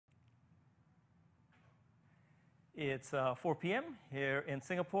It's 4 p.m. here in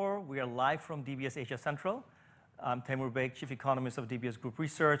Singapore. We are live from DBS Asia Central. I'm Taimur Baig, Chief Economist of DBS Group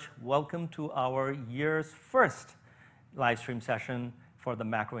Research. Welcome to our year's first live stream session for the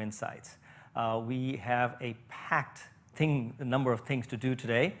Macro Insights. We have a packed number of things to do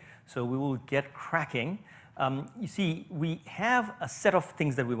today, so we will get cracking. You see, we have a set of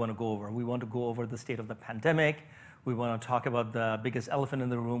things that we want to go over. We want to go over the state of the pandemic. We want to talk about the biggest elephant in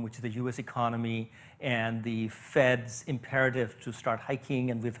the room, which is the US economy and the Fed's imperative to start hiking.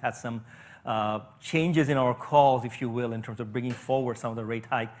 And we've had some changes in our calls, if you will, in terms of bringing forward some of the rate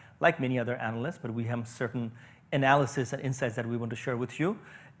hike, like many other analysts. But we have certain analysis and insights that we want to share with you.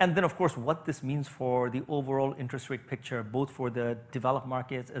 And then, of course, what this means for the overall interest rate picture, both for the developed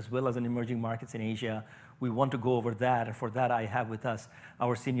markets as well as in emerging markets in Asia. We want to go over that. And for that, I have with us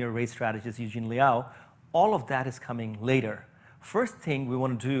our senior rate strategist, Eugene Leow. All of that is coming later. First thing we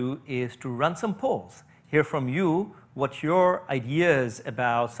want to do is to run some polls, hear from you what your ideas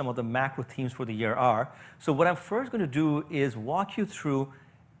about some of the macro themes for the year are. So what I'm first going to do is walk you through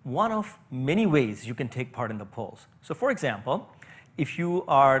one of many ways you can take part in the polls. So for example, if you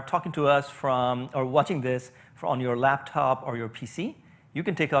are talking to us from or watching this on your laptop or your PC, you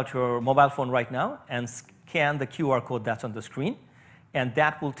can take out your mobile phone right now and scan the QR code that's on the screen. And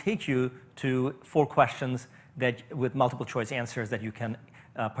that will take you to 4 questions with multiple choice answers that you can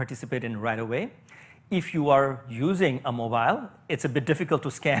participate in right away. If you are using a mobile, it's a bit difficult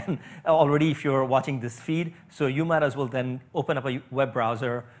to scan already if you're watching this feed. So you might as well then open up a web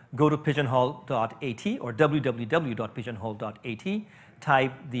browser, go to pigeonhole.at or www.pigeonhole.at,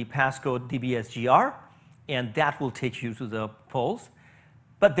 type the passcode DBSGR, and that will take you to the polls.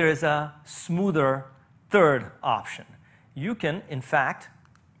 But there is a smoother third option. You can, in fact,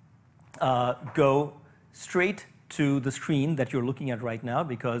 go straight to the screen that you're looking at right now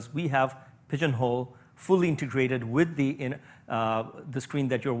because we have Pigeonhole fully integrated with the screen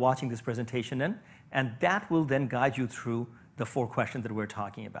that you're watching this presentation in, and that will then guide you through the 4 questions that we're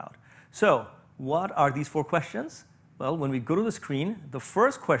talking about. So what are these 4 questions? Well, when we go to the screen, the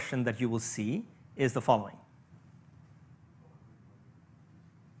first question that you will see is the following.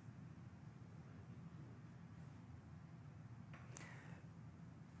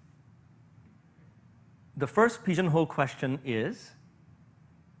 The first Pigeonhole question is,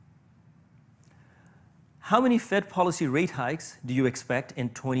 how many Fed policy rate hikes do you expect in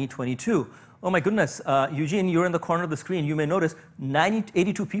 2022? Oh my goodness, Eugene, you're in the corner of the screen. You may notice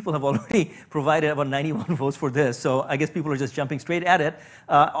 82 people have already provided about 91 votes for this. So I guess people are just jumping straight at it.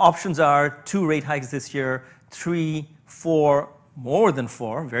 Options are 2 rate hikes this year, 3, 4, more than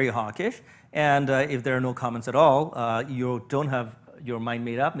 4, very hawkish. And if there are no comments at all, you don't have your mind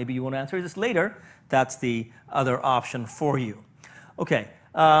made up. Maybe you want to answer this later. That's the other option for you. Okay,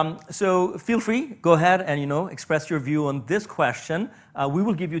 so feel free, go ahead and express your view on this question. We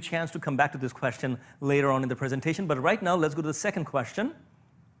will give you a chance to come back to this question later on in the presentation. But right now, let's go to the second question.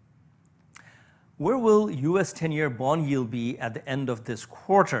 Where will US 10-year bond yield be at the end of this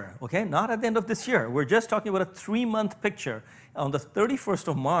quarter? Okay, not at the end of this year. We're just talking about a 3-month picture. On the 31st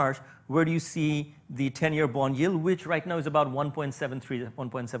of March, where do you see the 10-year bond yield, which right now is about 1.73,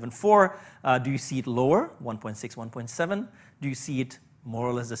 1.74? Do you see it lower, 1.6, 1.7? Do you see it more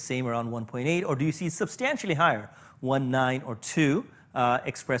or less the same, around 1.8? Or do you see it substantially higher, 1.9 or 2?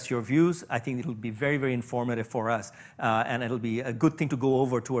 Express your views. I think it'll be very, very informative for us. And it'll be a good thing to go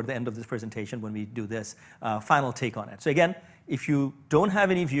over toward the end of this presentation when we do this final take on it. So again, if you don't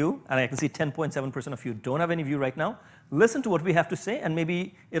have any view, and I can see 10.7% of you don't have any view right now, listen to what we have to say, and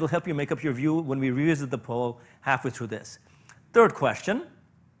maybe it'll help you make up your view when we revisit the poll halfway through this. Third question.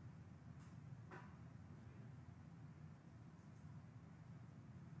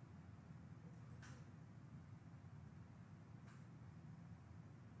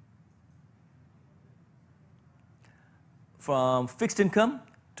 From fixed income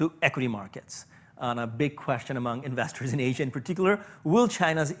to equity markets. And a big question among investors in Asia in particular, will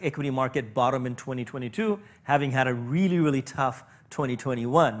China's equity market bottom in 2022, having had a really, really tough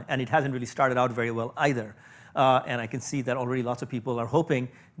 2021? And it hasn't really started out very well either. And I can see that already lots of people are hoping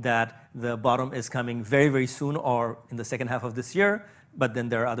that the bottom is coming very, very soon or in the second half of this year. But then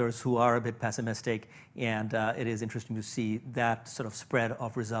there are others who are a bit pessimistic, and it is interesting to see that sort of spread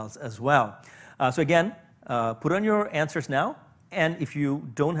of results as well. So again, put on your answers now, and if you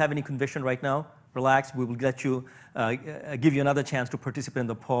don't have any conviction right now, relax. We will let you, give you another chance to participate in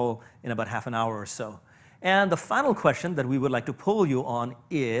the poll in about half an hour or so. And the final question that we would like to poll you on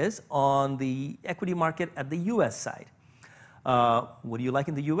is on the equity market at the US side. What do you like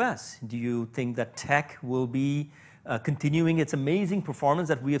in the US? Do you think that tech will be continuing its amazing performance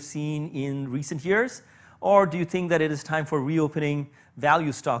that we have seen in recent years? Or do you think that it is time for reopening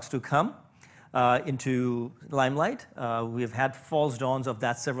value stocks to come into limelight? We have had false dawns of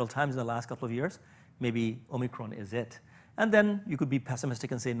that several times in the last couple of years. Maybe Omicron is it. And then you could be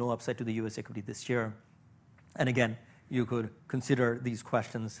pessimistic and say no upside to the US equity this year. And again, you could consider these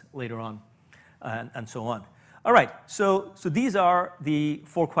questions later on and so on. All right, so these are the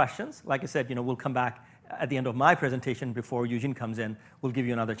 4 questions. Like I said, we'll come back at the end of my presentation before Eugene comes in. We'll give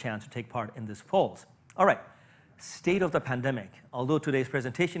you another chance to take part in these polls. All right, state of the pandemic. Although today's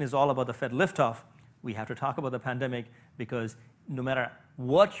presentation is all about the Fed liftoff, we have to talk about the pandemic because no matter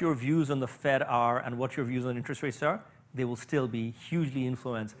what your views on the Fed are and what your views on interest rates are, they will still be hugely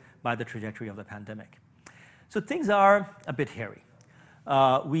influenced by the trajectory of the pandemic. So things are a bit hairy.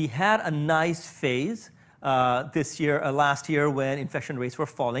 We had a nice phase last year when infection rates were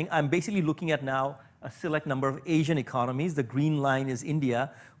falling. I'm basically looking at now a select number of Asian economies. The green line is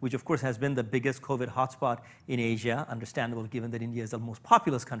India, which of course has been the biggest COVID hotspot in Asia, understandable given that India is the most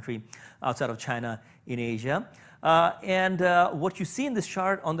populous country outside of China in Asia. What you see in this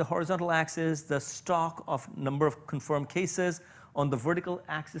chart on the horizontal axis, the stock of number of confirmed cases. On the vertical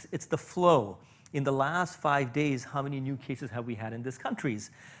axis, it's the flow. In the last 5 days, how many new cases have we had in these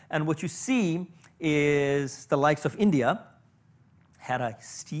countries? And what you see is the likes of India had a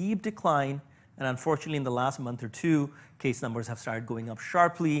steep decline, and unfortunately in the last month or 2, case numbers have started going up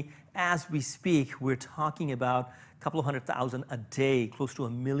sharply. As we speak, we're talking about a couple of 100,000 a day, close to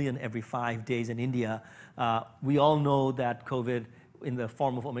 1 million every 5 days in India. We all know that COVID in the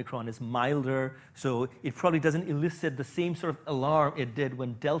form of Omicron is milder, so it probably doesn't elicit the same sort of alarm it did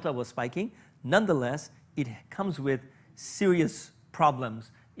when Delta was spiking. Nonetheless, it comes with serious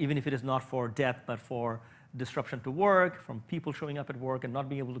problems, even if it is not for death, but for disruption to work, from people showing up at work and not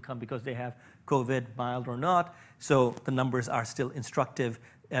being able to come because they have COVID, mild or not. So the numbers are still instructive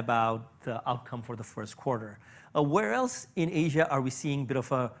about the outcome for the first quarter. Where else in Asia are we seeing a bit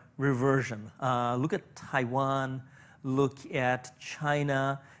of a reversion? Look at Taiwan, look at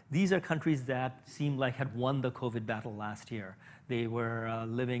China. These are countries that seem like had won the COVID battle last year. They were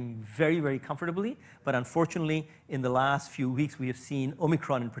living very, very comfortably, but unfortunately, in the last few weeks, we have seen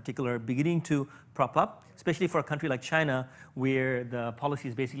Omicron in particular beginning to prop up, especially for a country like China, where the policy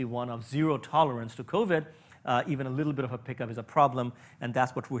is basically one of zero tolerance to COVID. Even a little bit of a pickup is a problem, and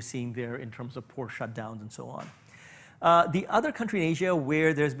that's what we're seeing there in terms of port shutdowns and so on. The other country in Asia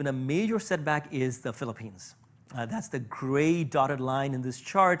where there's been a major setback is the Philippines. That's the gray dotted line in this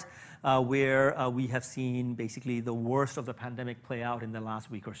chart where we have seen basically the worst of the pandemic play out in the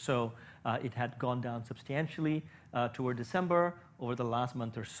last week or so. It had gone down substantially toward December. Over the last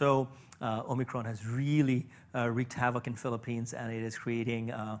month or so, Omicron has really wreaked havoc in Philippines, and it is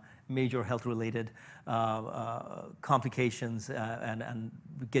creating major health-related complications and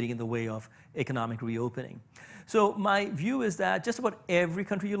getting in the way of economic reopening. So my view is that just about every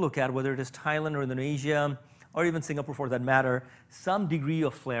country you look at, whether it is Thailand or Indonesia, or even Singapore for that matter, some degree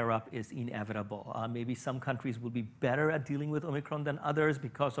of flare-up is inevitable. Maybe some countries will be better at dealing with Omicron than others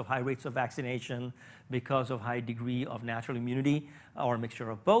because of high rates of vaccination, because of high degree of natural immunity, or a mixture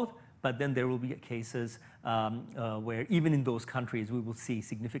of both. But then there will be cases where even in those countries, we will see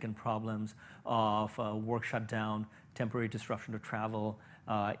significant problems of work shutdown, temporary disruption to travel,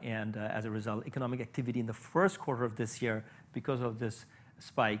 and as a result, economic activity in the first quarter of this year, because of this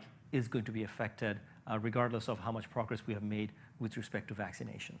spike, is going to be affected regardless of how much progress we have made with respect to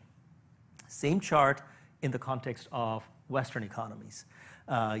vaccination. Same chart in the context of Western economies.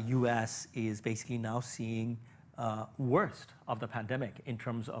 US is basically now seeing worst of the pandemic in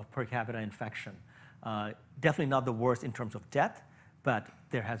terms of per capita infection. Definitely not the worst in terms of death, but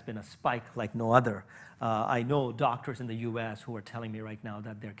there has been a spike like no other. I know doctors in the US who are telling me right now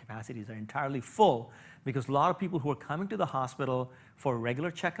that their capacities are entirely full because a lot of people who are coming to the hospital for a regular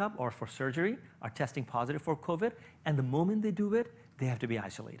checkup or for surgery are testing positive for COVID, and the moment they do it, they have to be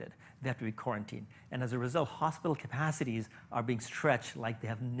isolated. They have to be quarantined. And as a result, hospital capacities are being stretched like they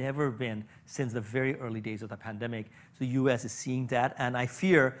have never been since the very early days of the pandemic. So the US is seeing that, and I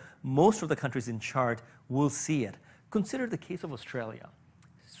fear most of the countries in chart will see it. Consider the case of Australia.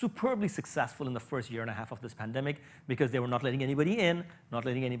 Superbly successful in the first year and a half of this pandemic because they were not letting anybody in, not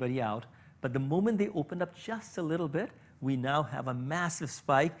letting anybody out. But the moment they opened up just a little bit, we now have a massive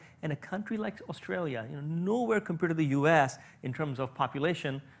spike. And a country like Australia, nowhere compared to the US in terms of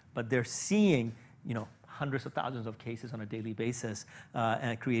population, but they're seeing, hundreds of thousands of cases on a daily basis,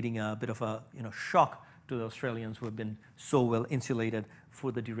 and creating a bit of a, shock to the Australians who have been so well insulated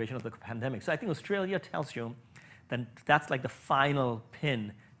for the duration of the pandemic. So I think Australia tells you that that's like the final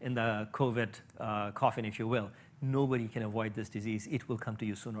pin in the COVID coffin, if you will. nobody can avoid this disease. It will come to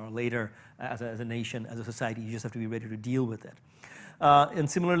you sooner or later as a nation, as a society. You just have to be ready to deal with it. And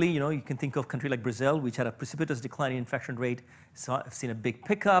similarly, you can think of a country like Brazil, which had a precipitous decline in infection rate, seen a big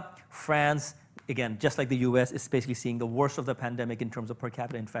pickup. France, again, just like the US, is basically seeing the worst of the pandemic in terms of per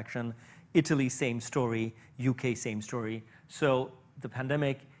capita infection. Italy, same story. UK, same story. So the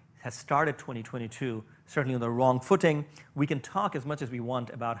pandemic has started 2022 certainly on the wrong footing. We can talk as much as we want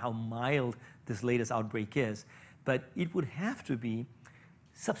about how mild this latest outbreak is, but it would have to be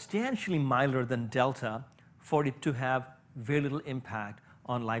substantially milder than Delta for it to have very little impact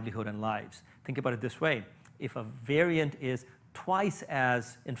on livelihood and lives. Think about it this way. If a variant is twice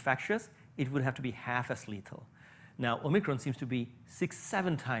as infectious, it would have to be half as lethal. Now, Omicron seems to be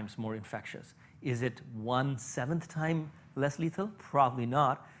 6-7 times more infectious. Is it 1/7 time less lethal? Probably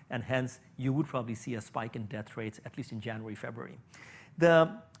not, and hence you would probably see a spike in death rates, at least in January, February.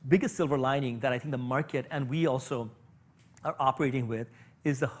 The biggest silver lining that I think the market and we also are operating with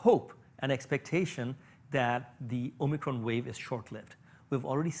is the hope and expectation that the Omicron wave is short-lived. We've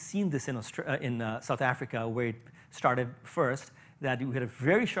already seen this in South Africa, where it started first, that we had a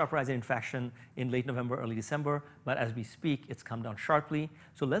very sharp rise in infection in late November, early December, but as we speak, it's come down sharply.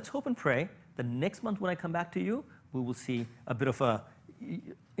 So let's hope and pray that next month when I come back to you, we will see a bit of a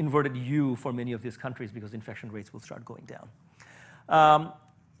inverted U for many of these countries because infection rates will start going down.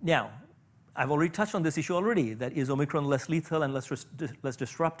 Now, I've already touched on this issue already, that is Omicron less lethal and less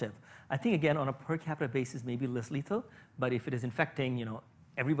disruptive. I think, again, on a per capita basis, maybe less lethal, but if it is infecting,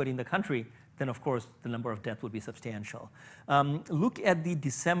 everybody in the country, then of course the number of deaths will be substantial. Look at the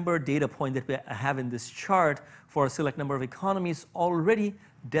December data point that we have in this chart for a select number of economies. Already,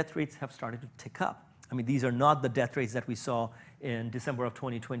 death rates have started to tick up. I mean, these are not the death rates that we saw in December of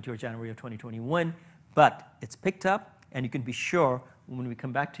 2020 or January of 2021, but it's picked up, and you can be sure when we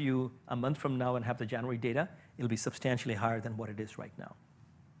come back to you a month from now and have the January data, it'll be substantially higher than what it is right now.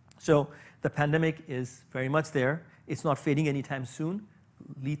 So the pandemic is very much there. It's not fading anytime soon.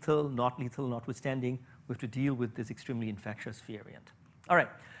 Lethal, notwithstanding, we have to deal with this extremely infectious variant. All right,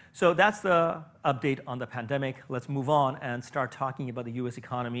 so that's the update on the pandemic. Let's move on and start talking about the US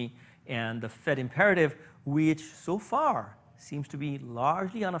economy and the Fed imperative, which so far seems to be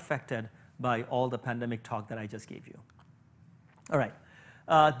largely unaffected by all the pandemic talk that I just gave you. All right,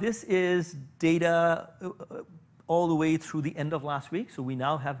 this is data all the way through the end of last week. So we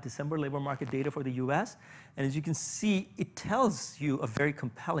now have December labor market data for the US. And as you can see, it tells you a very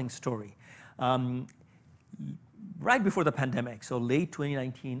compelling story. Right before the pandemic, so late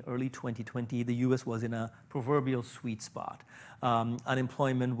 2019, early 2020, the US was in a proverbial sweet spot.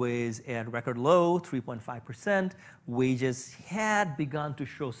 Unemployment was at record low, 3.5%. Wages had begun to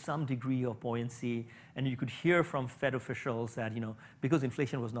show some degree of buoyancy. And you could hear from Fed officials that, because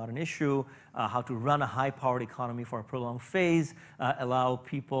inflation was not an issue, how to run a high-powered economy for a prolonged phase, allow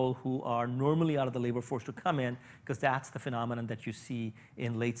people who are normally out of the labor force to come in, because that's the phenomenon that you see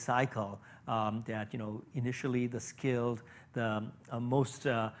in late cycle, that, initially the skilled, the most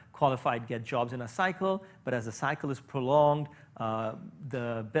qualified get jobs in a cycle, but as the cycle is prolonged,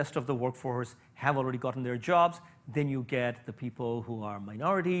 the best of the workforce have already gotten their jobs. Then you get the people who are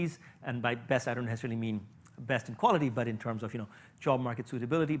minorities, and by best I don't necessarily mean best in quality, but in terms of job market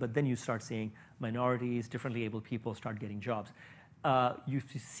suitability. But then you start seeing minorities, differently abled people start getting jobs. You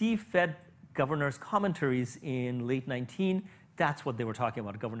see Fed governors' commentaries in late 19. That's what they were talking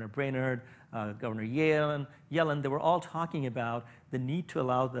about. Governor Brainerd, Governor Yellen, they were all talking about the need to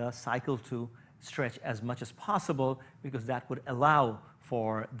allow the cycle to stretch as much as possible, because that would allow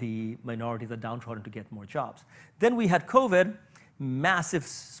for the minority, the downtrodden, to get more jobs. Then we had COVID, massive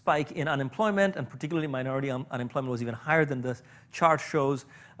spike in unemployment, and particularly minority unemployment was even higher than the chart shows.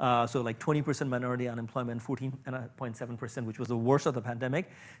 So like 20% minority unemployment, 14.7%, which was the worst of the pandemic.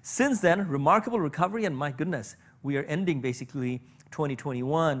 Since then, remarkable recovery, and my goodness, we are ending basically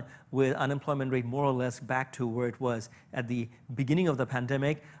 2021 with unemployment rate more or less back to where it was at the beginning of the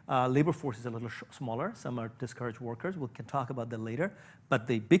pandemic. Labor force is a little smaller. Some are discouraged workers. We can talk about that later. But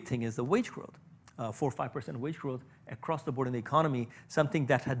the big thing is the wage growth. 4 or 5% wage growth across the board in the economy, something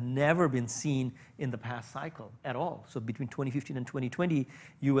that had never been seen in the past cycle at all. So between 2015 and 2020,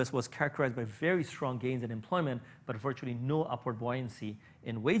 US was characterized by very strong gains in employment, but virtually no upward buoyancy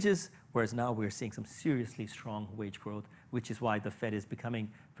in wages, whereas now we're seeing some seriously strong wage growth, which is why the Fed is becoming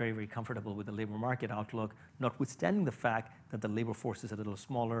very, very comfortable with the labor market outlook, notwithstanding the fact that the labor force is a little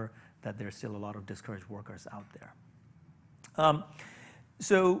smaller, that there's still a lot of discouraged workers out there.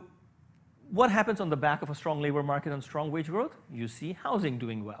 So what happens on the back of a strong labor market and strong wage growth? You see housing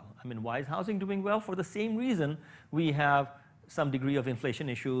doing well. I mean, why is housing doing well? For the same reason we have some degree of inflation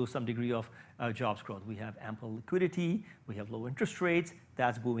issue, some degree of jobs growth. We have ample liquidity, we have low interest rates,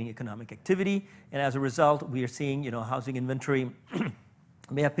 that's booming economic activity, and as a result, we are seeing housing inventory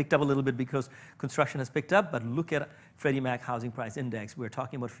may have picked up a little bit because construction has picked up, but look at Freddie Mac Housing Price Index. We're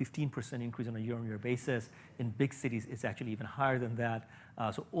talking about 15% increase on a year-on-year basis. In big cities, it's actually even higher than that.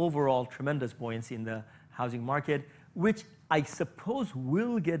 So overall, tremendous buoyancy in the housing market, which I suppose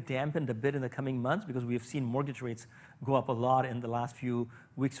will get dampened a bit in the coming months because we have seen mortgage rates go up a lot in the last few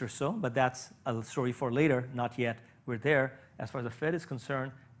weeks or so, but that's a story for later, not yet. We're there. As far as the Fed is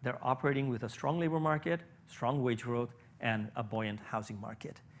concerned, they're operating with a strong labor market, strong wage growth, and a buoyant housing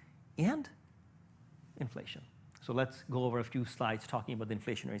market, and inflation. So let's go over a few slides talking about the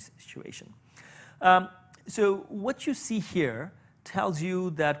inflationary situation. So what you see here tells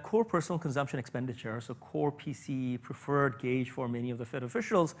you that core personal consumption expenditure, so core PCE, preferred gauge for many of the Fed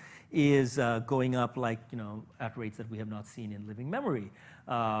officials, is going up like, at rates that we have not seen in living memory.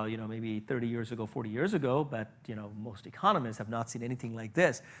 Maybe 30 years ago, 40 years ago, but most economists have not seen anything like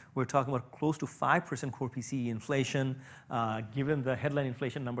this. We're talking about close to 5% core PCE inflation. Given the headline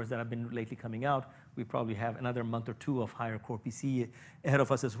inflation numbers that have been lately coming out, we probably have another month or two of higher core PCE ahead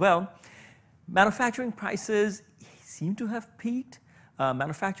of us as well. Manufacturing prices seem to have peaked.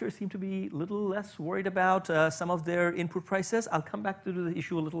 Manufacturers seem to be a little less worried about some of their input prices. I'll come back to the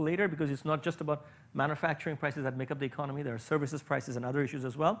issue a little later because it's not just about manufacturing prices that make up the economy. There are services prices and other issues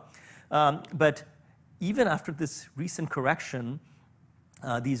as well. But even after this recent correction,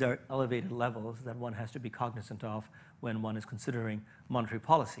 these are elevated levels that one has to be cognizant of when one is considering monetary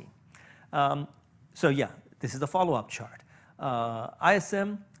policy. So yeah, this is the follow-up chart.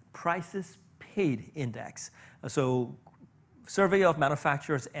 ISM prices paid index. So survey of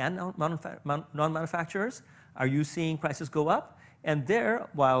manufacturers and non-manufacturers. Are you seeing prices go up? And there,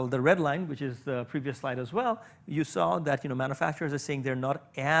 while the red line, which is the previous slide as well, you saw that manufacturers are saying they're not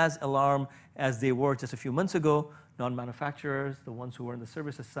as alarmed as they were just a few months ago. Non-manufacturers, the ones who are on the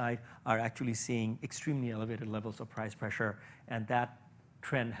services side, are actually seeing extremely elevated levels of price pressure, and that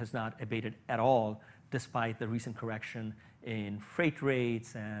trend has not abated at all, despite the recent correction in freight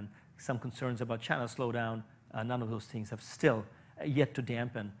rates and some concerns about China slowdown. None of those things have still yet to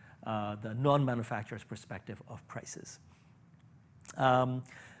dampen the non-manufacturer's perspective of prices.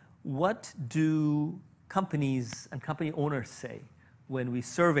 What do companies and company owners say when we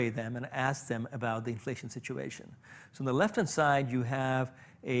survey them and ask them about the inflation situation? So on the left-hand side, you have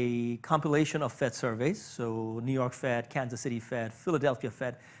a compilation of Fed surveys. So New York Fed, Kansas City Fed, Philadelphia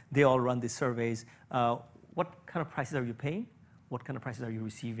Fed, they all run these surveys. What kind of prices are you paying? What kind of prices are you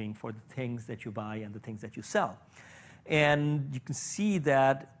receiving for the things that you buy and the things that you sell? And you can see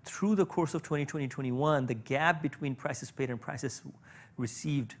that through the course of 2020-21, the gap between prices paid and prices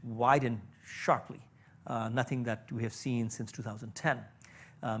received widened sharply, nothing that we have seen since 2010.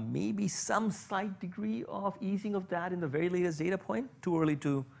 Maybe some slight degree of easing of that in the very latest data point. Too early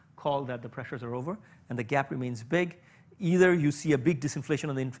to call that the pressures are over, and the gap remains big. Either you see a big disinflation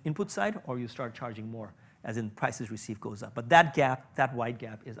on the input side, or you start charging more, as in prices received goes up. But that gap, that wide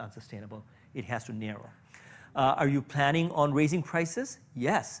gap, is unsustainable. It has to narrow. Are you planning on raising prices?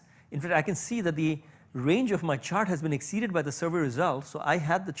 Yes. In fact, I can see that the range of my chart has been exceeded by the survey results. So I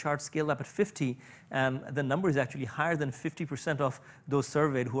had the chart scaled up at 50, and the number is actually higher than 50% of those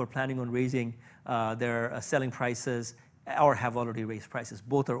surveyed who are planning on raising their selling prices or have already raised prices.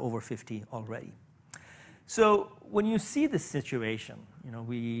 Both are over 50 already. So when you see this situation,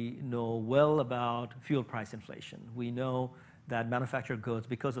 we know well about fuel price inflation. We know that manufactured goods,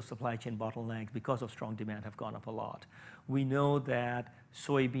 because of supply chain bottlenecks, because of strong demand, have gone up a lot. We know that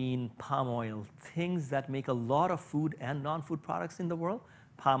soybean, palm oil, things that make a lot of food and non-food products in the world,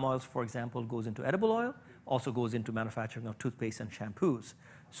 palm oil, for example, goes into edible oil, also goes into manufacturing of toothpaste and shampoos.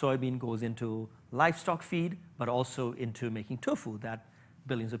 Soybean goes into livestock feed, but also into making tofu that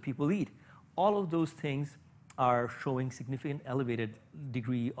billions of people eat. All of those things are showing significant elevated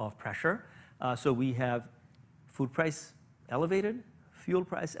degree of pressure. So we have food price elevated, fuel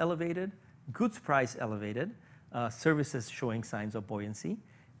price elevated, goods price elevated, services showing signs of buoyancy.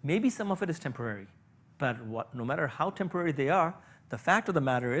 Maybe some of it is temporary, but no matter how temporary they are, the fact of the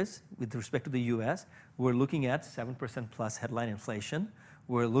matter is, with respect to the US, we're looking at 7% plus headline inflation.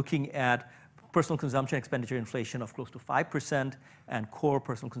 We're looking at personal consumption expenditure inflation of close to 5%, and core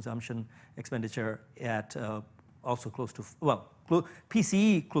personal consumption expenditure at also close to,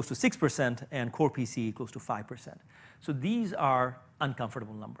 PCE close to 6% and core PCE close to 5%. So these are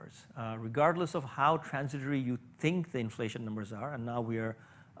uncomfortable numbers, regardless of how transitory you think the inflation numbers are. And now we are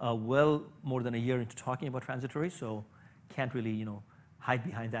well more than a year into talking about transitory, so can't really hide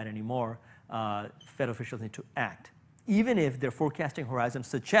behind that anymore. Fed officials need to act. even if their forecasting horizon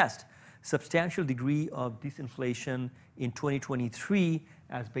suggests substantial degree of disinflation in 2023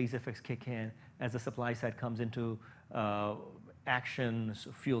 as base effects kick in, as the supply side comes into action,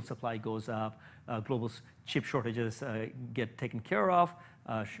 so fuel supply goes up, global chip shortages get taken care of,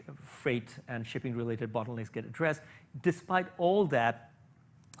 freight and shipping related bottlenecks get addressed. Despite all that,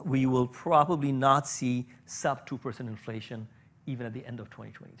 we will probably not see sub 2% inflation even at the end of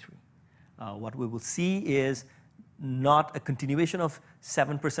 2023. What we will see is not a continuation of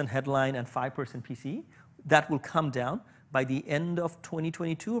 7% headline and 5% PCE. That will come down by the end of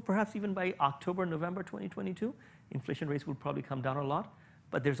 2022, or perhaps even by October, November 2022. Inflation rates will probably come down a lot,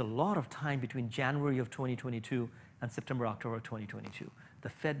 but there's a lot of time between January of 2022 and September, October of 2022. The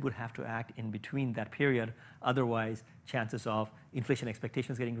Fed would have to act in between that period. Otherwise, chances of inflation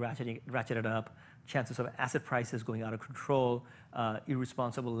expectations getting ratcheted up, chances of asset prices going out of control,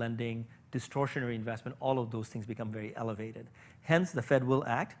 irresponsible lending, distortionary investment, all of those things become very elevated. Hence, the Fed will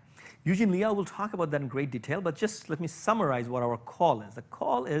act. Eugene Leow will talk about that in great detail, but just let me summarize what our call is. The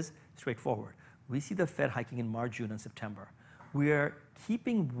call is straightforward. We see the Fed hiking in March, June, and September. We are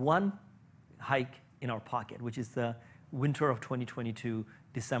keeping one hike in our pocket, which is the winter of 2022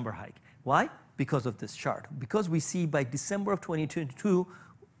 December hike. Why? Because of this chart. Because we see by December of 2022,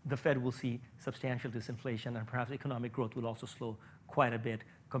 the Fed will see substantial disinflation, and perhaps economic growth will also slow quite a bit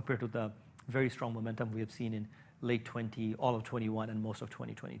compared to the very strong momentum we have seen in late 20, all of 21, and most of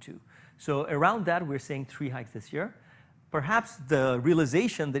 2022. So around that, we're saying 3 hikes this year. Perhaps the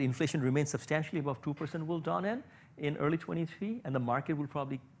realization that inflation remains substantially above 2% will dawn in early 23, and the market will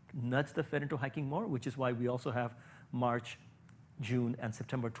probably nudge the Fed into hiking more, which is why we also have March, June, and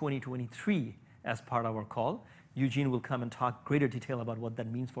September 2023 as part of our call. Eugene will come and talk greater detail about what that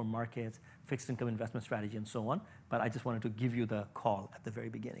means for markets, fixed income investment strategy, and so on. But I just wanted to give you the call at the very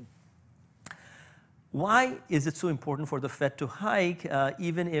beginning. Why is it so important for the Fed to hike,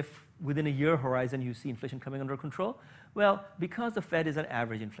 even if within a year horizon you see inflation coming under control? Well, because the Fed is an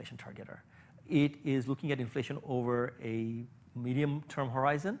average inflation targeter. It is looking at inflation over a medium-term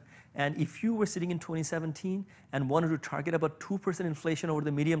horizon. And if you were sitting in 2017 and wanted to target about 2% inflation over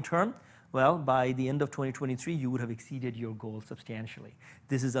the medium term, well, by the end of 2023, you would have exceeded your goal substantially.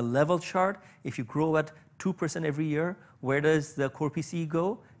 This is a level chart. If you grow at 2% every year, where does the core PCE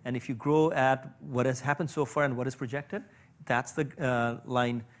go? And if you grow at what has happened so far and what is projected, that's the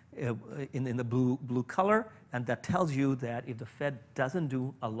line in the blue color. And that tells you that if the Fed doesn't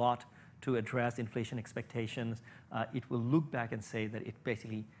do a lot to address inflation expectations, it will look back and say that it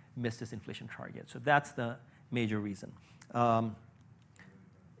basically missed its inflation target. So that's the major reason.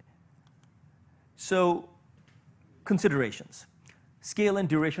 So considerations. Scale and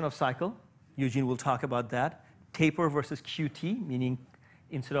duration of cycle. Eugene will talk about that. Taper versus QT, meaning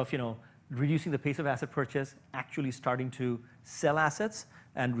instead of reducing the pace of asset purchase, actually starting to sell assets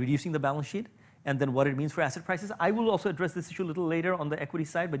and reducing the balance sheet, and then what it means for asset prices. I will also address this issue a little later on the equity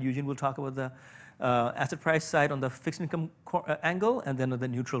side, but Eugene will talk about the asset price side on the fixed income angle, and then on the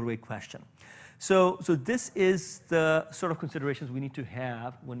neutral rate question. So this is the sort of considerations we need to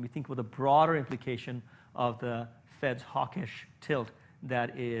have when we think about the broader implication of the Fed's hawkish tilt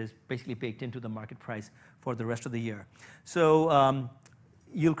that is basically baked into the market price for the rest of the year. So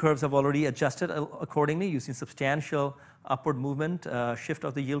yield curves have already adjusted accordingly. You've seen substantial upward movement, shift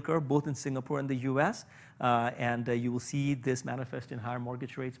of the yield curve, both in Singapore and the US. And you will see this manifest in higher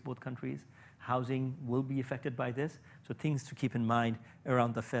mortgage rates, both countries. Housing will be affected by this. So things to keep in mind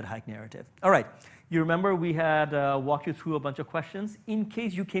around the Fed hike narrative. All right, you remember we had walked you through a bunch of questions. In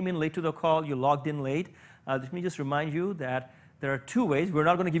case you came in late to the call, you logged in late, let me just remind you that there are 2 ways. We're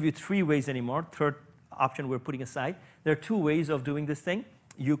not going to give you 3 ways anymore. Third option we're putting aside. There are 2 ways of doing this thing.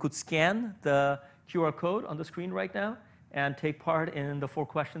 You could scan the QR code on the screen right now and take part in the 4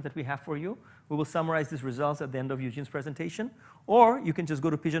 questions that we have for you. We will summarize these results at the end of Eugene's presentation. Or you can just go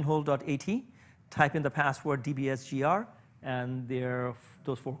to pigeonhole.at, type in the password DBSGR, and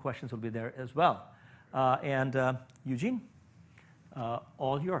those 4 questions will be there as well. Eugene,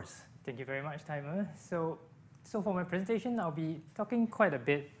 all yours. Thank you very much, Timer. So for my presentation, I'll be talking quite a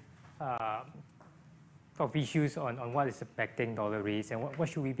bit of issues on what is affecting dollar rates and what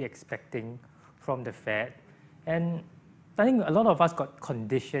should we be expecting from the Fed. And I think a lot of us got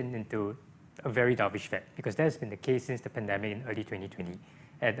conditioned into a very dovish Fed because that's been the case since the pandemic in early 2020.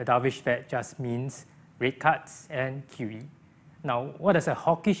 And a dovish Fed just means rate cuts and QE. Now, what does a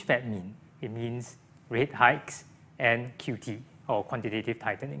hawkish Fed mean? It means rate hikes and QT, or quantitative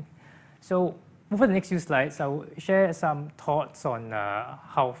tightening. So over the next few slides, I'll share some thoughts on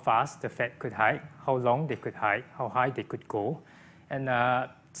how fast the Fed could hike, how long they could hike, how high they could go, and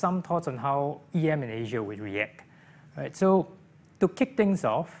some thoughts on how EM and Asia would react. Right, so to kick things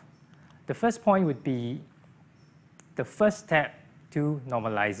off, the first point would be the first step to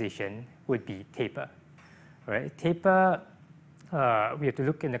normalization would be taper. Right? Taper, we have to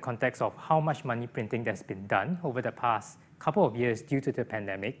look in the context of how much money printing that's been done over the past couple of years due to the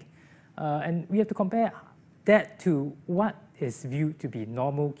pandemic. And we have to compare that to what is viewed to be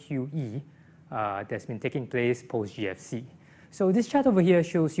normal QE that's been taking place post-GFC. So this chart over here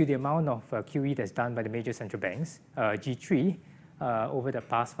shows you the amount of QE that's done by the major central banks, G3, over the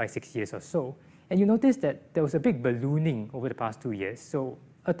past 5-6 years or so. And you notice that there was a big ballooning over the past 2 years. So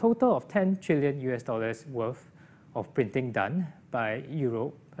a total of $10 trillion worth of printing done by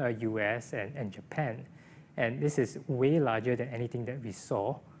Europe, US, and Japan. And this is way larger than anything that we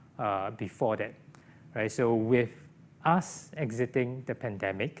saw before that. Right? So with us exiting the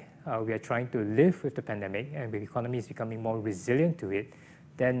pandemic, we are trying to live with the pandemic, and with economies becoming more resilient to it,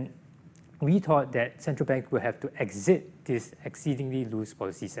 then we thought that central banks would have to exit these exceedingly loose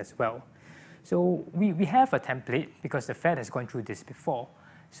policies as well. So we have a template because the Fed has gone through this before.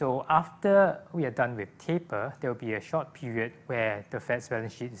 So after we are done with taper, there will be a short period where the Fed's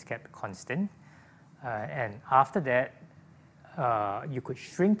balance sheet is kept constant. And after that, you could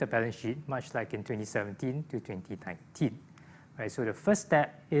shrink the balance sheet much like in 2017 to 2019. Right? So the first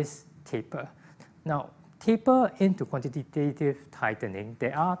step is taper. Now, taper into quantitative tightening,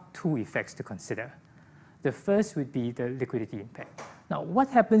 there are two effects to consider. The first would be the liquidity impact. Now, what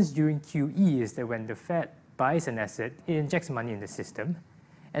happens during QE is that when the Fed buys an asset, it injects money in the system,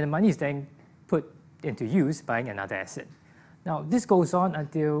 and the money is then put into use buying another asset. Now, this goes on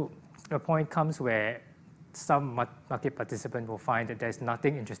until a point comes where some market participant will find that there's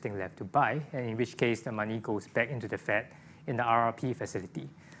nothing interesting left to buy, and in which case the money goes back into the Fed in the RRP facility.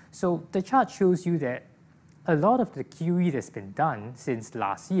 So the chart shows you that a lot of the QE that's been done since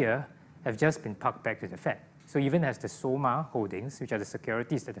last year have just been parked back to the Fed. So even as the SOMA holdings, which are the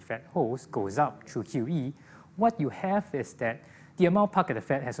securities that the Fed holds, goes up through QE, what you have is that the amount parked at the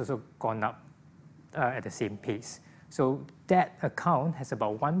Fed has also gone up at the same pace. So that account has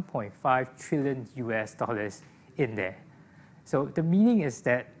about $1.5 trillion in there. So the meaning is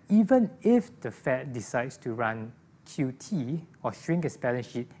that even if the Fed decides to run QT or shrink its balance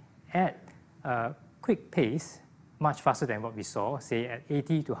sheet at a quick pace, much faster than what we saw, say at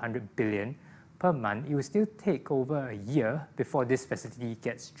 80 to 100 billion per month, it will still take over a year before this facility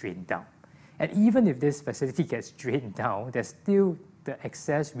gets drained down. And even if this facility gets drained down, there's still the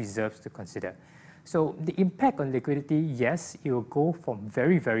excess reserves to consider. So the impact on liquidity, yes, it will go from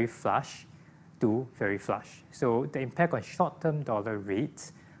very, very flush to very flush. So the impact on short-term dollar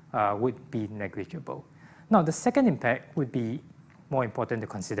rates would be negligible. Now, the second impact would be more important to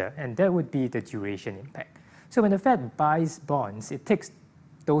consider, and that would be the duration impact. So when the Fed buys bonds, it takes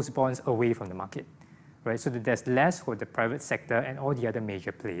those bonds away from the market, right? So that there's less for the private sector and all the other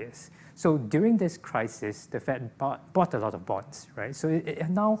major players. So during this crisis, the Fed bought a lot of bonds, right? So it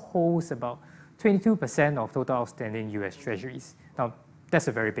now holds about 22% of total outstanding US Treasuries. Now, that's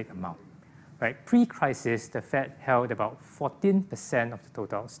a very big amount, right? Pre-crisis, the Fed held about 14% of the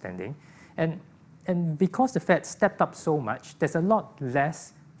total outstanding. And because the Fed stepped up so much, there's a lot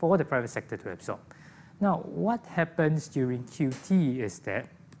less for the private sector to absorb. Now, what happens during QT is that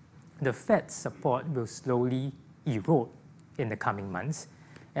the Fed's support will slowly erode in the coming months.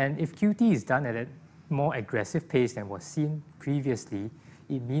 And if QT is done at a more aggressive pace than was seen previously,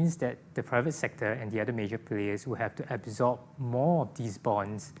 it means that the private sector and the other major players will have to absorb more of these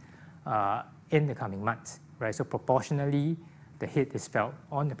bonds in the coming months, right? So proportionally, the hit is felt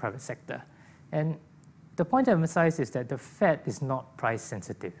on the private sector. And the point to emphasize is that the Fed is not price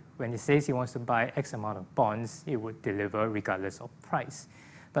sensitive. When it says it wants to buy X amount of bonds, it would deliver regardless of price.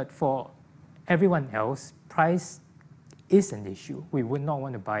 But for everyone else, price is an issue. We would not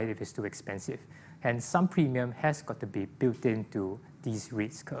want to buy it if it's too expensive. And some premium has got to be built into these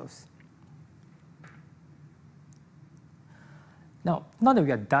rates curves. Now that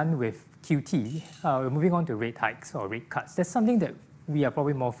we are done with QT, we're moving on to rate hikes or rate cuts. That's something that we are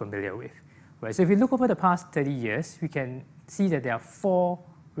probably more familiar with. Right? So if you look over the past 30 years, we can see that there are 4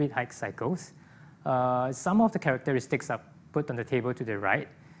 rate hike cycles. Some of the characteristics are put on the table to the right.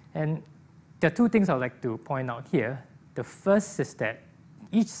 And there are 2 things I would like to point out here. The first is that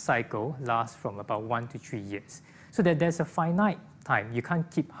each cycle lasts from about 1 to 3 years. So that there's a finite time. You can't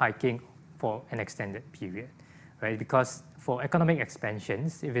keep hiking for an extended period, right? Because for economic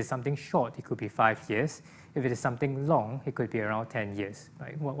expansions, if it's something short, it could be 5 years. If it is something long, it could be around 10 years,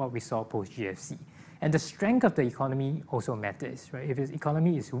 right? What we saw post-GFC. And the strength of the economy also matters, right? If the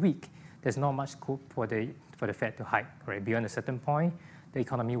economy is weak, there's not much scope for the Fed to hike, right? Beyond a certain point, the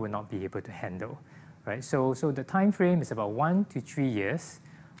economy will not be able to handle, right? So the time frame is about 1 to 3 years.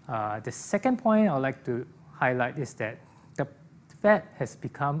 The second point I would like to highlight is that the Fed has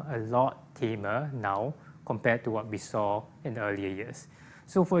become a lot tamer now compared to what we saw in the earlier years.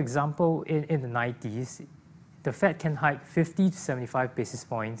 So for example, in the 90s, the Fed can hike 50 to 75 basis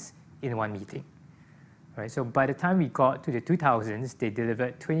points in one meeting. Right? So by the time we got to the 2000s, they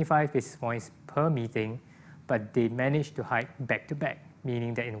delivered 25 basis points per meeting, but they managed to hike back-to-back,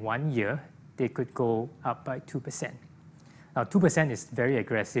 meaning that in 1 year, they could go up by 2%. Now, 2% is very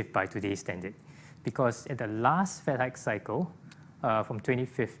aggressive by today's standard, because at the last Fed hike cycle, from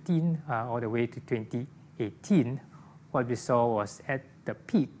 2015 all the way to 2018, what we saw was at the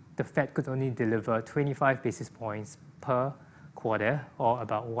peak, the Fed could only deliver 25 basis points per quarter, or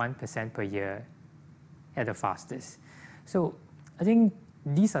about 1% per year at the fastest. So I think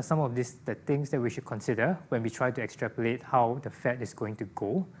these are some of the things that we should consider when we try to extrapolate how the Fed is going to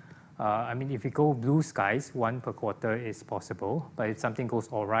go. I mean, if we go blue skies, 1 per quarter is possible, but if something goes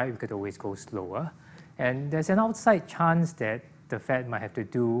all right, we could always go slower. And there's an outside chance that the Fed might have to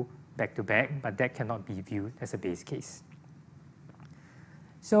do back-to-back, but that cannot be viewed as a base case.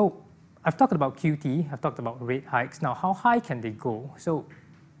 So I've talked about QT, I've talked about rate hikes. Now, how high can they go? So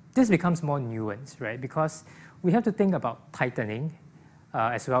this becomes more nuanced, right? Because we have to think about tightening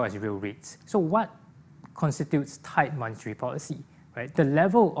as well as real rates. So what constitutes tight monetary policy, right? The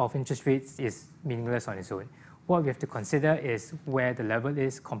level of interest rates is meaningless on its own. What we have to consider is where the level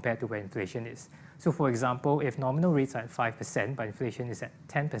is compared to where inflation is. So for example, if nominal rates are at 5%, but inflation is at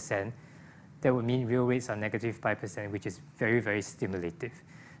 10%, that would mean real rates are negative 5%, which is very, very stimulative.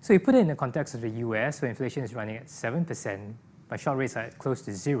 So you put it in the context of the US, where inflation is running at 7%, but short rates are at close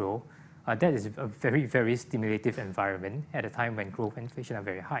to 0, that is a very, very stimulative environment at a time when growth and inflation are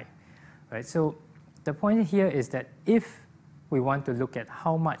very high. Right? So the point here is that if we want to look at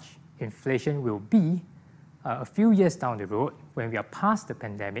how much inflation will be a few years down the road, when we are past the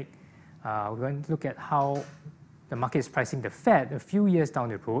pandemic, we're going to look at how the market is pricing the Fed a few years down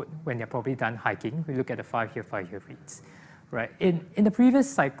the road when they're probably done hiking. We look at the 5-year rates. Right? In the previous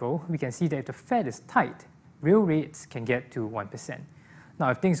cycle, we can see that if the Fed is tight, real rates can get to 1%. Now,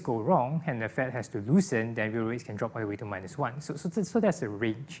 if things go wrong and the Fed has to loosen, then real rates can drop all the way to -1. So that's the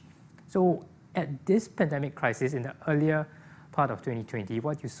range. So at this pandemic crisis, in the earlier part of 2020,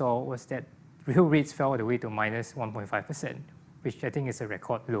 what you saw was that real rates fell all the way to -1.5%, which I think is a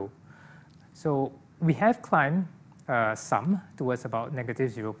record low. So we have climbed some towards about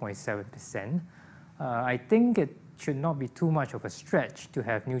 -0.7%. I think it should not be too much of a stretch to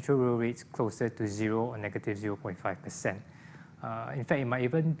have neutral real rates closer to 0 or -0.5%. In fact, it might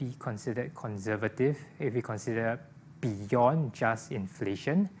even be considered conservative if we consider beyond just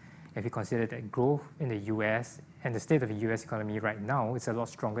inflation. If we consider that growth in the US and the state of the US economy right now is a lot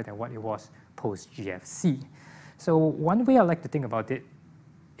stronger than what it was post-GFC. So one way I like to think about it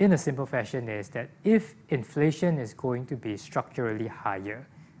in a simple fashion is that if inflation is going to be structurally higher,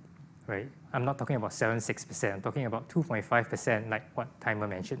 right? I'm not talking about 7-6%, I'm talking about 2.5%, like what Timer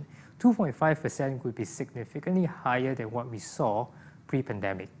mentioned. 2.5% would be significantly higher than what we saw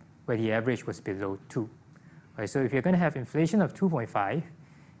pre-pandemic, where the average was below 2. Right? So if you're going to have inflation of 2.5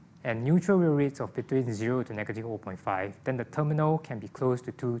 and neutral real rates of between 0 to -0.5, then the terminal can be close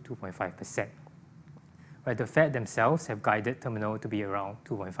to 2.5%. Right? The Fed themselves have guided terminal to be around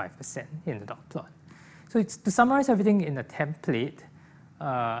 2.5% in the dot plot. So to summarize everything in a template,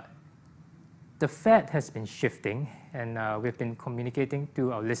 the Fed has been shifting, and we've been communicating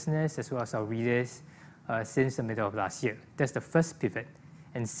to our listeners as well as our readers since the middle of last year. That's the first pivot.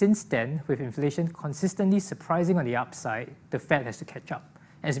 And since then, with inflation consistently surprising on the upside, the Fed has to catch up,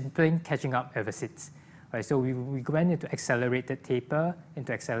 and it's been playing catching up ever since. Right, so we went into accelerated taper,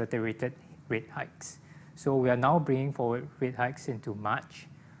 into accelerated rate hikes. So we are now bringing forward rate hikes into March.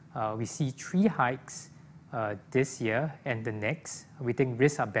 We see 3 hikes this year and the next. We think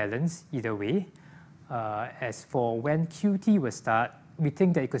risks are balanced either way. As for when QT will start, we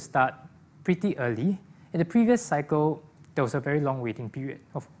think that it could start pretty early. In the previous cycle, there was a very long waiting period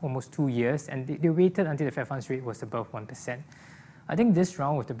of almost 2 years, and they waited until the Fed funds rate was above 1%. I think this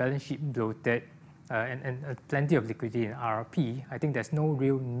round, with the balance sheet bloated and plenty of liquidity in RRP, I think there's no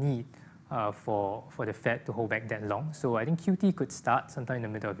real need for the Fed to hold back that long. So I think QT could start sometime in the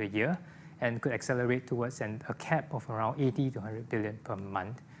middle of the year and could accelerate towards a cap of around 80 to 100 billion per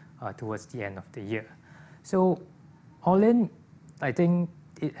month towards the end of the year. So all in, I think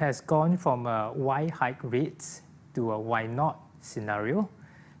it has gone from why hike rates to a why not scenario,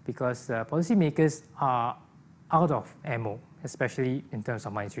 because policymakers are out of ammo, especially in terms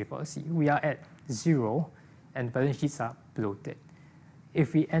of monetary policy. We are at 0 and balance sheets are bloated.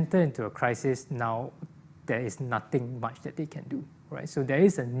 If we enter into a crisis now, there is nothing much that they can do, right? So there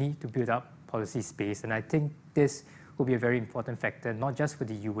is a need to build up policy space, and I think this will be a very important factor, not just for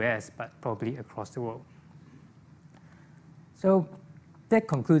the US, but probably across the world. So that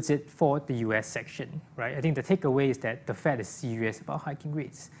concludes it for the US section, right? I think the takeaway is that the Fed is serious about hiking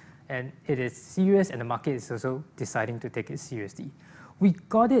rates, and it is serious, and the market is also deciding to take it seriously. We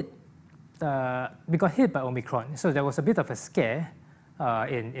got hit by Omicron, so there was a bit of a scare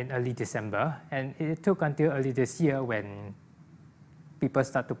in early December, and it took until early this year when people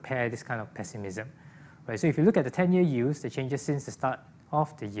start to pair this kind of pessimism. Right? So if you look at the 10-year yields, the changes since the start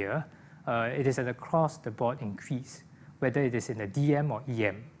of the year, it is an across-the-board increase, whether it is in the DM or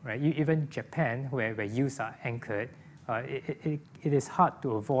EM. Right? Even Japan, where yields are anchored, it is hard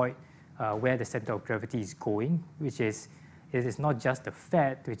to avoid where the center of gravity is going, which is it is not just the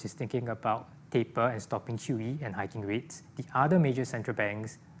Fed which is thinking about taper and stopping QE and hiking rates. The other major central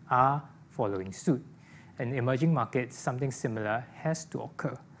banks are following suit. In emerging markets, something similar has to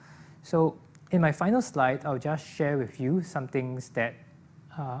occur. So in my final slide, I'll just share with you some things that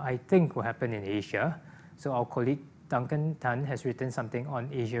I think will happen in Asia. So our colleague Duncan Tan has written something on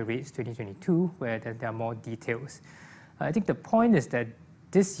Asia rates 2022, where there are more details. I think the point is that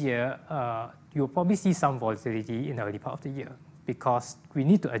this year, you'll probably see some volatility in the early part of the year because we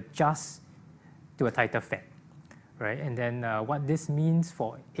need to adjust to a tighter Fed, right? And then what this means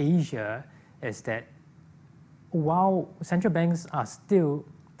for Asia is that while central banks are still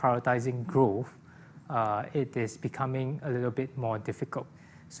prioritizing growth, it is becoming a little bit more difficult.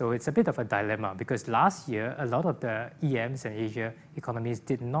 So it's a bit of a dilemma because last year, a lot of the EMs and Asia economies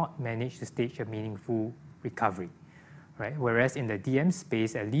did not manage to stage a meaningful recovery, right? Whereas in the DM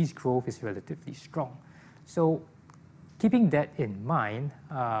space, at least growth is relatively strong. So keeping that in mind,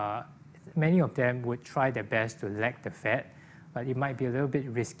 many of them would try their best to lag the Fed, but it might be a little bit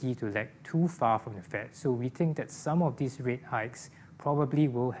risky to lag too far from the Fed. So we think that some of these rate hikes probably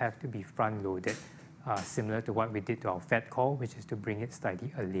will have to be front-loaded, similar to what we did to our Fed call, which is to bring it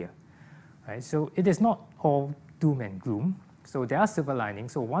slightly earlier. Right? So it is not all doom and gloom. So there are silver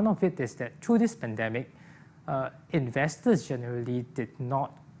linings. So one of it is that through this pandemic, investors generally did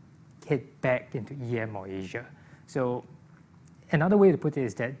not hit back into EM or Asia. So another way to put it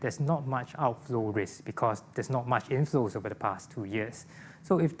is that there's not much outflow risk because there's not much inflows over the past 2 years.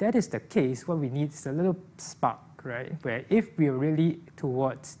 So if that is the case, what we need is a little spark, right? Where if we are really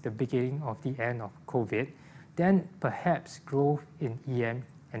towards the beginning of the end of COVID, then perhaps growth in EM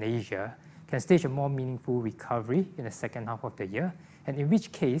and Asia can stage a more meaningful recovery in the second half of the year, and in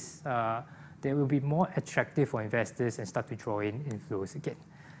which case, they will be more attractive for investors and start to draw in inflows again.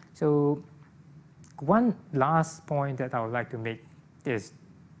 So one last point that I would like to make is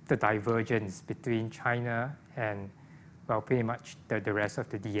the divergence between China and, well, pretty much the rest of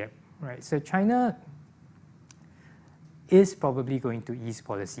the DM, right? So China is probably going to ease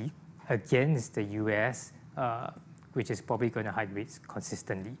policy against the US, which is probably going to hike rates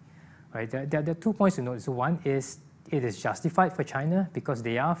consistently, right? There are 2 points to note. So one is it is justified for China because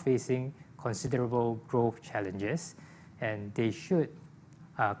they are facing considerable growth challenges and they should